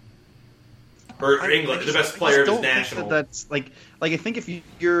generation. Or England, the best player of his national. That's like I think if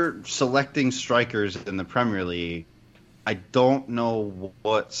you're selecting strikers in the Premier League, I don't know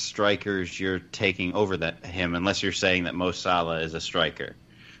what strikers you're taking over him, unless you're saying that Mo Salah is a striker.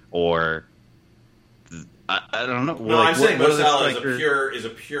 Or, I don't know. No, I'm saying Mo Salah is a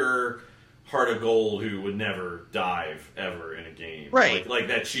pure heart of gold who would never dive ever in a game, right? Like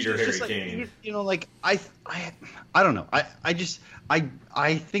that cheater Harry Kane. I don't know.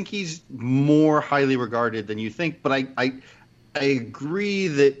 I think he's more highly regarded than you think, but I agree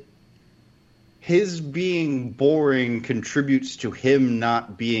that his being boring contributes to him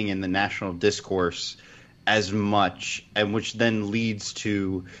not being in the national discourse as much, and which then leads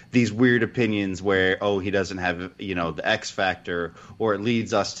to these weird opinions where, he doesn't have, the X factor, or it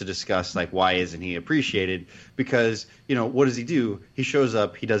leads us to discuss, like, why isn't he appreciated? Because, what does he do? He shows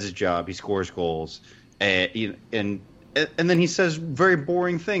up, he does his job, he scores goals, and then he says very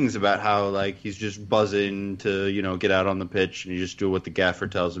boring things about how, like, he's just buzzing to, get out on the pitch, and you just do what the gaffer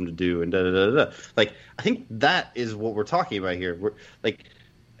tells him to do, and da-da-da-da. Like, I think that is what we're talking about here.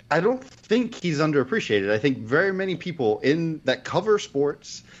 I don't think he's underappreciated. I think very many people that cover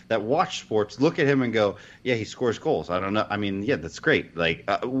sports, that watch sports, look at him and go, yeah, he scores goals. I don't know. I mean, yeah, that's great. Like,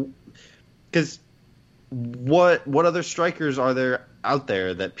 because what other strikers are there out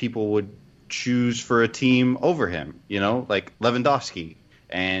there that people would choose for a team over him? Like Lewandowski.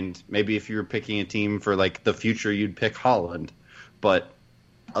 And maybe if you were picking a team for, like, the future, you'd pick Haaland. But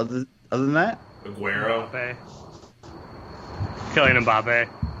other than that? Aguero. Kylian Mbappe.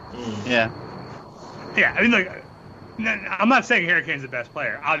 Yeah. Yeah, I mean, like, I'm not saying Harry Kane's the best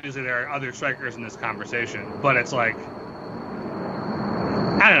player. Obviously, there are other strikers in this conversation, but it's like,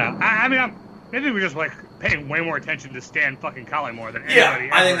 I don't know. I mean, maybe we're just like paying way more attention to Stan fucking Collymore than anybody.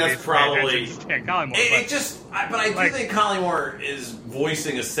 Yeah, I think that's probably Stan Collymore. But I do think Collymore is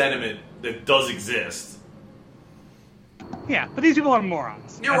voicing a sentiment that does exist. Yeah, but these people are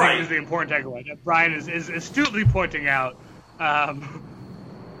morons. You're right. I think is the important takeaway that Brian is astutely pointing out.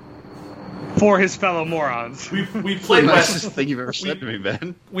 For his fellow morons. We played the nicest thing you've ever said to me,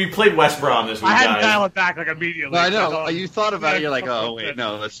 Ben. We played West Brom this week, I had to guys. dial it back like immediately. No, I know. You thought about it. You're like, oh wait,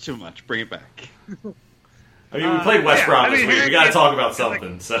 no, that's too much. Bring it back. I mean, we played West Brom this week. We got to talk about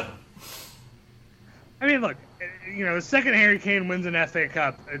something. So, I mean, look, the second Harry Kane wins an FA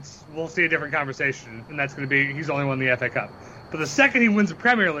Cup, we'll see a different conversation, and that's going to be he's only won the FA Cup. But the second he wins the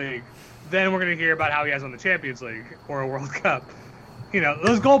Premier League, then we're going to hear about how he has won the Champions League or a World Cup.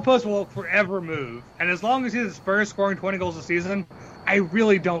 Those goalposts will forever move. And as long as he's at Spurs scoring 20 goals a season, I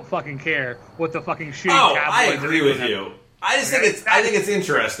really don't fucking care what the fucking shitty tabloids. I agree with you. I just think it's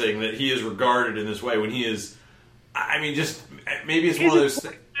interesting that he is regarded in this way when he is. I mean, just maybe it's one of those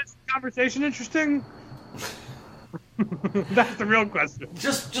things. Is this conversation interesting? That's the real question.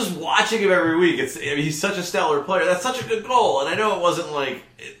 Just watching him every week, he's such a stellar player. That's such a good goal, and I know it wasn't like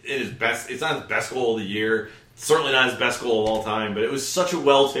his best. It's not his best goal of the year. Certainly not his best goal of all time, but it was such a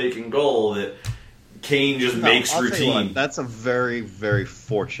well-taken goal that Kane just makes routine. That's a very, very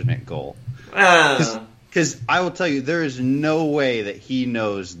fortunate goal. Because I will tell you, there is no way that he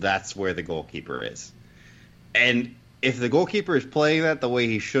knows that's where the goalkeeper is. And if the goalkeeper is playing that the way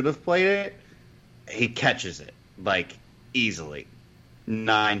he should have played it, he catches it, like, easily.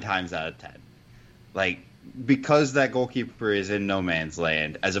 9 times out of 10. Like, because that goalkeeper is in no man's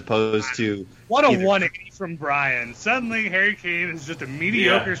land, as opposed to... What a 180 from Brian. Suddenly, Harry Kane is just a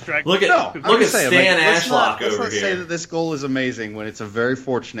mediocre striker. Look at Stan Ashlock over here. Let's not say that this goal is amazing when it's a very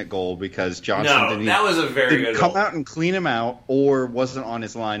fortunate goal because Johnson that was a very good come goal. out and clean him out or wasn't on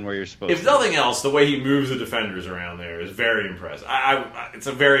his line where you're supposed to. If nothing else, the way he moves the defenders around there is very impressive. It's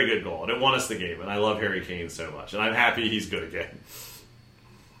a very good goal, and it won us the game, and I love Harry Kane so much, and I'm happy he's good again.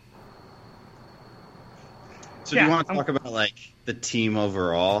 So do you want to talk about, like, the team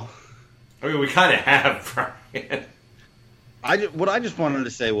overall? I mean, we kind of have, Brian. What I just wanted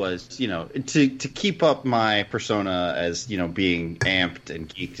to say was, to keep up my persona as, being amped and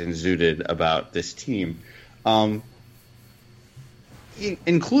geeked and zooted about this team,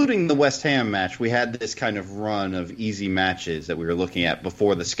 including the West Ham match, we had this kind of run of easy matches that we were looking at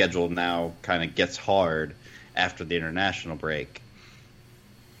before the schedule now kind of gets hard after the international break.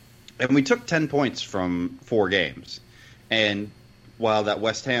 And we took 10 points from 4 games. And while that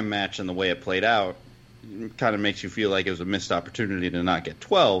West Ham match and the way it played out kind of makes you feel like it was a missed opportunity to not get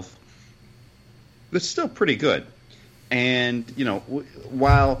 12, it's still pretty good. And,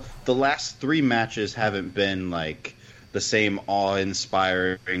 while the last 3 matches haven't been like the same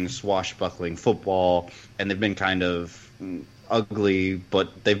awe-inspiring, swashbuckling football, and they've been kind of ugly,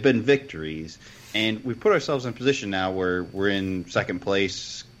 but they've been victories. And we've put ourselves in a position now where we're in second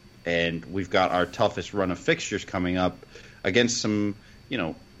place, and we've got our toughest run of fixtures coming up against some,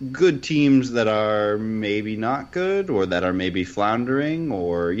 good teams that are maybe not good or that are maybe floundering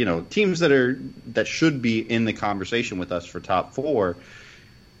or, teams that should be in the conversation with us for top 4.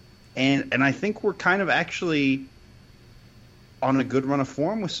 And I think we're kind of actually on a good run of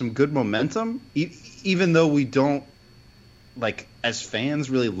form with some good momentum, even though we don't, like, as fans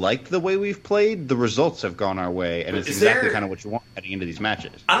really like the way we've played, the results have gone our way, and it's exactly kind of what you want heading into these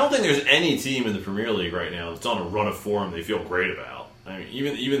matches. I don't think there's any team in the Premier League right now that's on a run of form they feel great about. I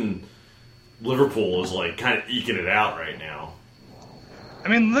mean, even Liverpool is like kind of eking it out right now. I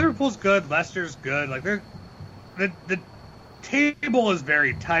mean, Liverpool's good, Leicester's good. Like the table is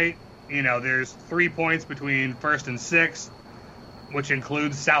very tight. There's 3 points between first and sixth, which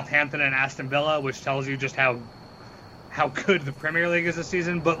includes Southampton and Aston Villa, which tells you just how good the Premier League is this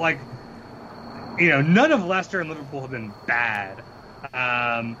season. But, like, none of Leicester and Liverpool have been bad.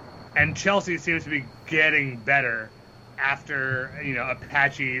 And Chelsea seems to be getting better after, a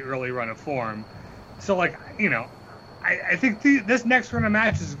patchy early run of form. So, like, I think this next run of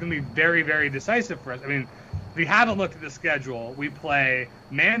matches is going to be very, very decisive for us. I mean, if you haven't looked at the schedule, we play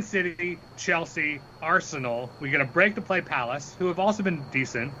Man City, Chelsea, Arsenal. We get a break to play Palace, who have also been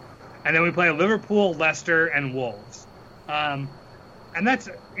decent. And then we play Liverpool, Leicester, and Wolves. And that's,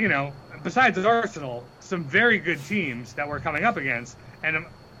 besides Arsenal, some very good teams that we're coming up against. And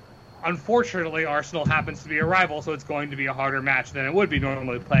unfortunately, Arsenal happens to be a rival, so it's going to be a harder match than it would be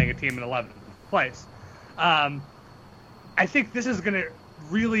normally playing a team in 11th place. I think this is going to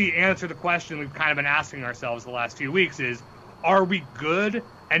really answer the question we've kind of been asking ourselves the last few weeks is, are we good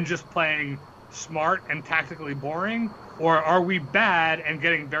and just playing smart and tactically boring, or are we bad and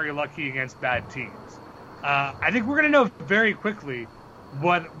getting very lucky against bad teams? I think we're going to know very quickly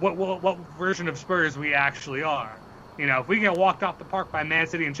what version of Spurs we actually are. If we get walked off the park by Man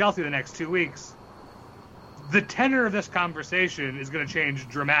City and Chelsea the next 2 weeks, the tenor of this conversation is going to change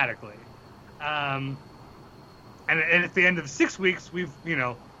dramatically. And at the end of 6 weeks, we've,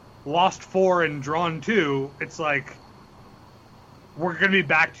 lost 4 and drawn 2. It's like we're going to be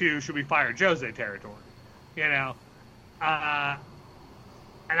back to should we fire Jose territory, And I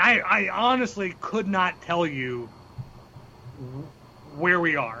honestly could not tell you where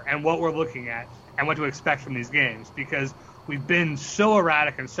we are and what we're looking at and what to expect from these games because we've been so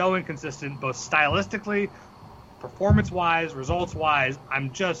erratic and so inconsistent, both stylistically, performance-wise, results-wise.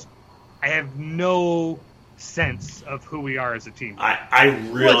 I have no sense of who we are as a team. I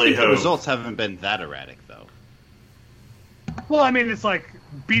really hope the results haven't been that erratic, though. Well, I mean, it's like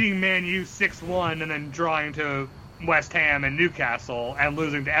beating Man U 6-1 and then drawing to West Ham and Newcastle and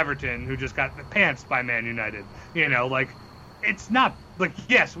losing to Everton, who just got pantsed by Man United. It's not like,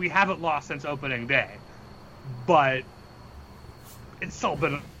 yes, we haven't lost since opening day, but it's still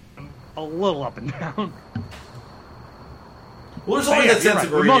been a little up and down. Well, there's always that sense right.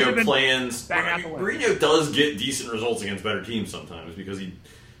 of Mourinho plans. Mourinho does get decent results against better teams sometimes because he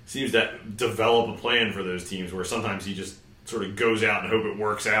seems to develop a plan for those teams where sometimes he just sort of goes out and hope it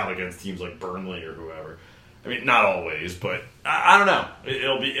works out against teams like Burnley or whoever. I mean, not always, but I don't know.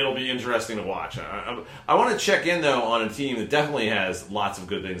 It'll be interesting to watch. I want to check in though on a team that definitely has lots of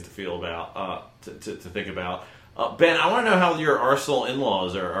good things to feel about, to think about. Ben, I want to know how your Arsenal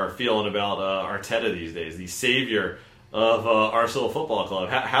in-laws are feeling about Arteta these days, the savior of Arsenal Football Club.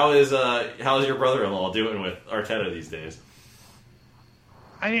 How is your brother-in-law doing with Arteta these days?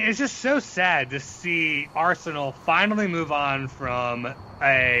 I mean, it's just so sad to see Arsenal finally move on from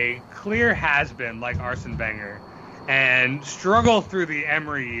a clear has-been like Arsene Wenger and struggle through the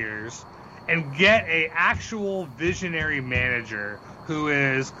Emery years and get a actual visionary manager who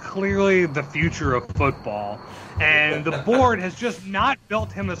is clearly the future of football. And the board has just not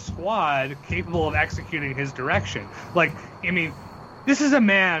built him a squad capable of executing his direction. Like, I mean, this is a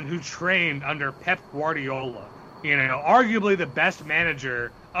man who trained under Pep Guardiola, you know, arguably the best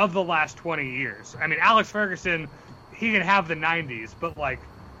manager of the last 20 years. I mean, Alex Ferguson, he can have the 90s, but, like,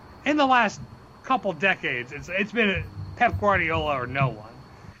 in the last couple decades, it's been Pep Guardiola or no one.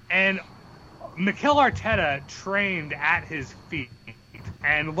 And Mikel Arteta trained at his feet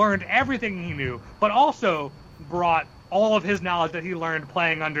and learned everything he knew, but also brought all of his knowledge that he learned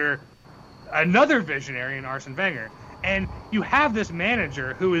playing under another visionary in Arsene Wenger. And you have this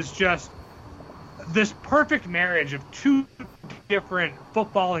manager who is just this perfect marriage of two different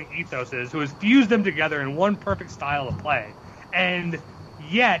footballing ethoses who has fused them together in one perfect style of play. And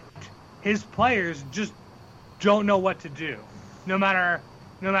yet his players just don't know what to do. No matter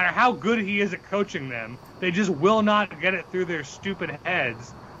how good he is at coaching them, they just will not get it through their stupid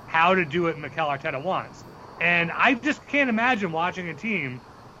heads how to do what Mikel Arteta wants. And I just can't imagine watching a team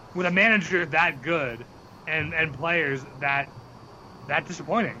with a manager that good and players that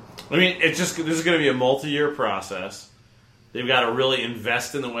disappointing. I mean, this is going to be a multi-year process. They've got to really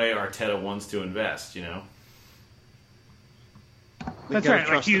invest in the way Arteta wants to invest, you know? That's right.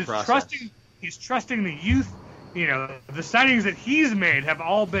 Like he's trusting the youth. You know, the signings that he's made have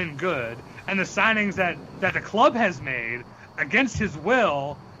all been good, and the signings that the club has made against his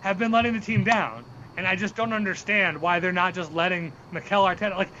will have been letting the team down. And I just don't understand why they're not just letting Mikel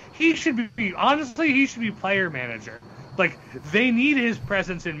Arteta. Like, he should be player manager. Like, they need his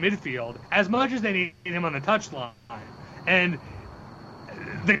presence in midfield as much as they need him on the touchline. And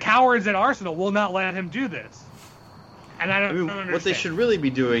the cowards at Arsenal will not let him do this. And I don't understand. What they should really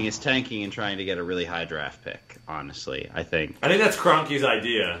be doing is tanking and trying to get a really high draft pick, honestly, I think. I think that's Kroenke's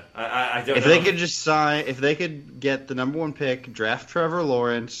idea. I don't know. If they could get the number one pick, draft Trevor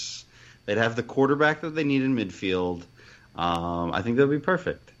Lawrence, they'd have the quarterback that they need in midfield. I think that would be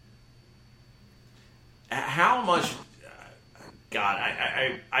perfect. How much... God,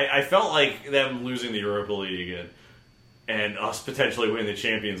 I felt like them losing the Europa League and us potentially winning the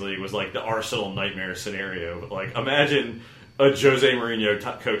Champions League was like the Arsenal nightmare scenario. But like, imagine a Jose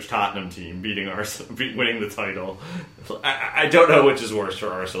Mourinho coached Tottenham team beating Arsenal, winning the title. I don't know which is worse for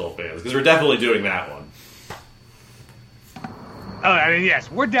Arsenal fans because we're definitely doing that one. Oh, I mean,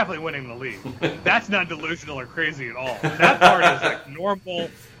 yes, we're definitely winning the league. That's not delusional or crazy at all. That part is like normal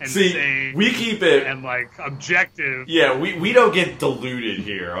and sane. We keep it and like objective. Yeah, we don't get deluded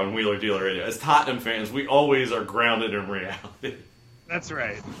here on Wheeler Dealer Radio. As Tottenham fans, we always are grounded in reality. That's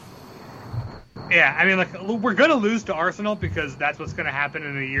right. Yeah, I mean, like, we're gonna lose to Arsenal because that's what's gonna happen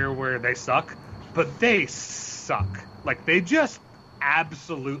in a year where they suck. But they suck. Like, they just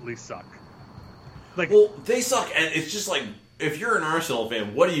absolutely suck. Like, well, they suck, and it's just like, if you're an Arsenal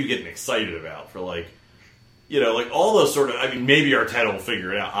fan, what are you getting excited about for, like, you know, like all those sort of, I mean, maybe Arteta will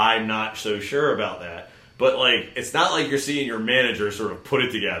figure it out. I'm not so sure about that. But, like, it's not like you're seeing your manager sort of put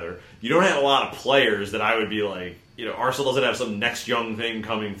it together. You don't have a lot of players that I would be like, you know, Arsenal doesn't have some next young thing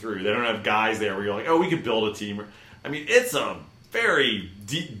coming through. They don't have guys there where you're like, oh, we could build a team. I mean, it's a very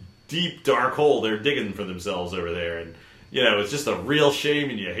deep, dark hole they're digging for themselves over there. And, you know, it's just a real shame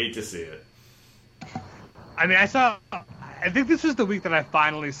and you hate to see it. I mean, I think this was the week that I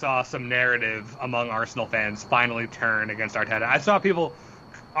finally saw some narrative among Arsenal fans finally turn against Arteta. I saw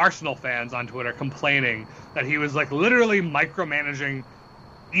Arsenal fans on Twitter complaining that he was like literally micromanaging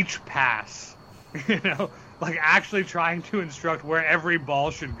each pass, you know, like actually trying to instruct where every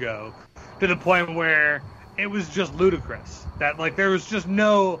ball should go to the point where it was just ludicrous that like there was just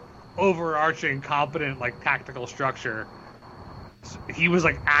no overarching competent like tactical structure. He was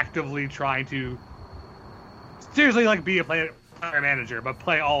like actively trying to seriously, like, be a player manager, but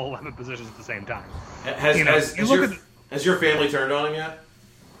play all 11 positions at the same time. Has your family turned on him yet?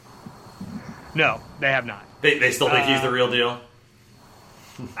 No, they have not. They still think he's the real deal?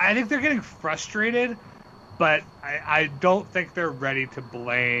 I think they're getting frustrated, but I don't think they're ready to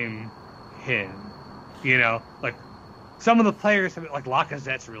blame him. You know, like, some of the players, like,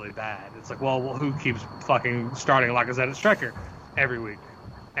 Lacazette's really bad. It's like, well, who keeps fucking starting Lacazette at striker every week?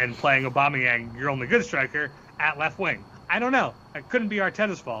 And playing Aubameyang, your only good striker, at left wing. I don't know. It couldn't be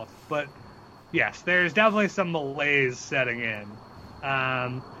Arteta's fault, but Yes, there's definitely some malaise setting in.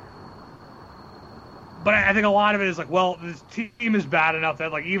 But I think a lot of it is like, well, this team is bad enough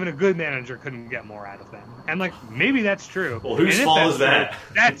that like even a good manager couldn't get more out of them. And like maybe that's true. Well, whose fault is that?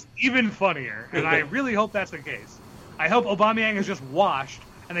 That's even funnier. And I really hope that's the case. I hope Aubameyang is just washed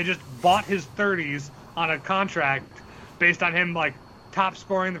and they just bought his 30s on a contract based on him like top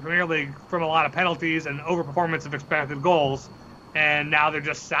scoring the Premier League from a lot of penalties and overperformance of expected goals. And now they're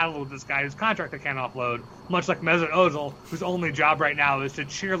just saddled with this guy whose contract they can't offload, much like Mesut Ozil, whose only job right now is to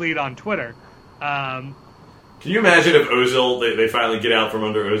cheerlead on Twitter. Can you imagine if Ozil, they finally get out from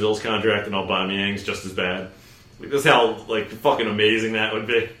under Ozil's contract and Aubameyang's just as bad? Like, that's how like fucking amazing that would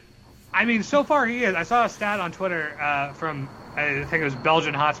be. I mean, so far he is. I saw a stat on Twitter from, I think it was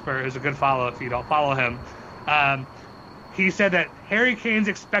Belgian Hotspur, who's a good follow if you don't follow him. He said that Harry Kane's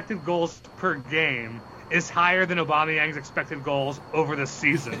expected goals per game is higher than Aubameyang's expected goals over the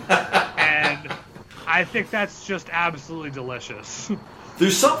season. And I think that's just absolutely delicious.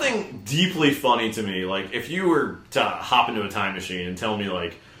 There's something deeply funny to me. Like, if you were to hop into a time machine and tell me,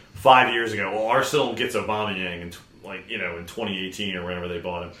 like, 5 years ago, well, Arsenal gets Aubameyang in, in 2018 or whenever they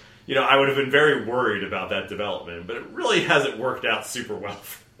bought him, I would have been very worried about that development. But it really hasn't worked out super well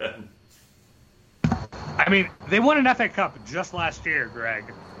for them. I mean, they won an FA Cup just last year, Greg.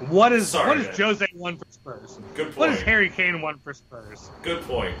 What is Jose won for Spurs? Good point. What has Harry Kane won for Spurs? Good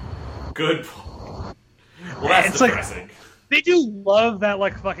point. Well, that's depressing. Like, they do love that,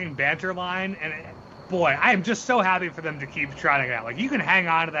 like, fucking banter line, and boy, I am just so happy for them to keep trying it out. Like, you can hang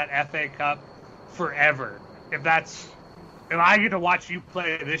on to that FA Cup forever if I get to watch you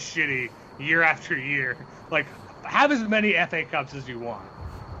play this shitty year after year. Like, have as many FA Cups as you want.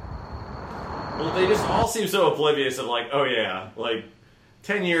 Well, they just all seem so oblivious of, like, oh yeah, like,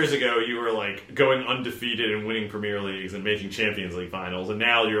 10 years ago you were, like, going undefeated and winning Premier Leagues and making Champions League finals, and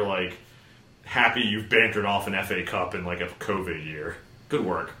now you're, like, happy you've bantered off an FA Cup in, like, a COVID year. Good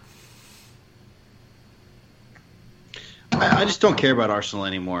work. I just don't care about Arsenal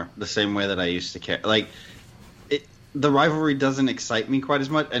anymore the same way that I used to care. Like, the rivalry doesn't excite me quite as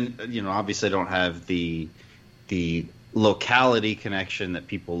much, and obviously I don't have the locality connection that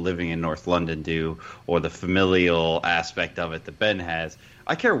people living in North London do, or the familial aspect of it that Ben has.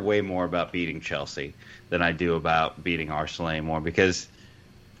 I care way more about beating Chelsea than I do about beating Arsenal anymore, because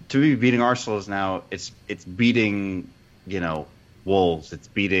to me, beating Arsenal is now it's beating Wolves, it's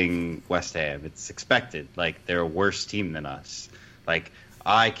beating West Ham. It's expected. Like, they're a worse team than us. Like,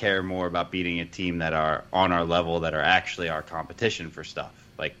 I care more about beating a team that are on our level, that are actually our competition for stuff,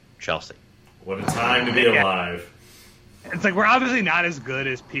 like Chelsea. What a time to be alive. It's like, we're obviously not as good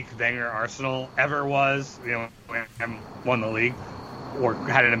as peak Wenger Arsenal ever was, when won the league or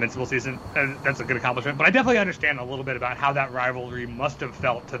had an invincible season. And that's a good accomplishment. But I definitely understand a little bit about how that rivalry must have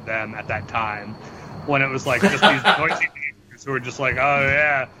felt to them at that time, when it was like just these noisy teams who were just like, oh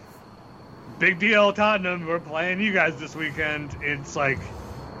yeah, big deal, Tottenham, we're playing you guys this weekend. It's like,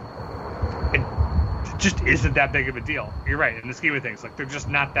 it just isn't that big of a deal. You're right, in the scheme of things, like, they're just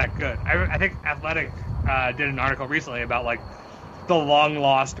not that good. I think Athletic did an article recently about, like, the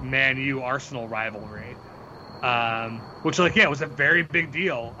long-lost Man U Arsenal rivalry, which, like, yeah, was a very big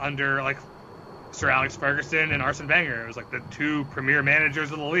deal under, like, Sir Alex Ferguson and Arsene Wenger. It was, like, the two premier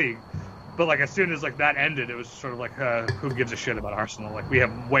managers of the league. But, like, as soon as, like, that ended, it was sort of like, who gives a shit about Arsenal? Like, we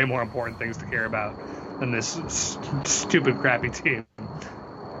have way more important things to care about than this stupid, crappy team.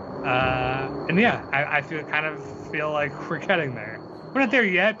 And yeah, I feel like we're getting there. We're not there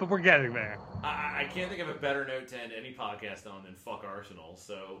yet, but we're getting there. I can't think of a better note to end any podcast on than fuck Arsenal,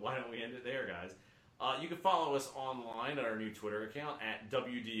 so why don't we end it there, guys? You can follow us online at our new Twitter account at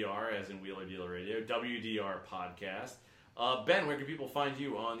WDR, as in Wheeler Dealer Radio, WDR Podcast. Ben, where can people find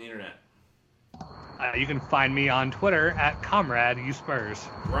you on the internet? You can find me on Twitter at ComradeUSpurs.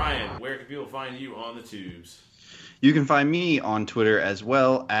 Brian, where can people find you on the tubes? You can find me on Twitter as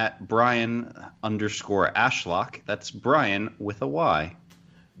well at Brian_Ashlock. That's Brian with a Y.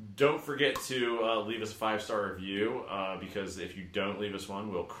 Don't forget to leave us a 5-star review, because if you don't leave us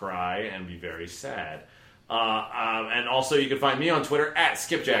one, we'll cry and be very sad. And also, you can find me on Twitter at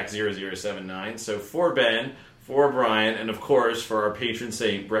Skipjack0079. So for Ben, for Brian, and of course for our patron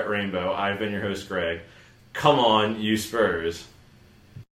saint, Brett Rainbow, I've been your host, Greg. Come on, you Spurs.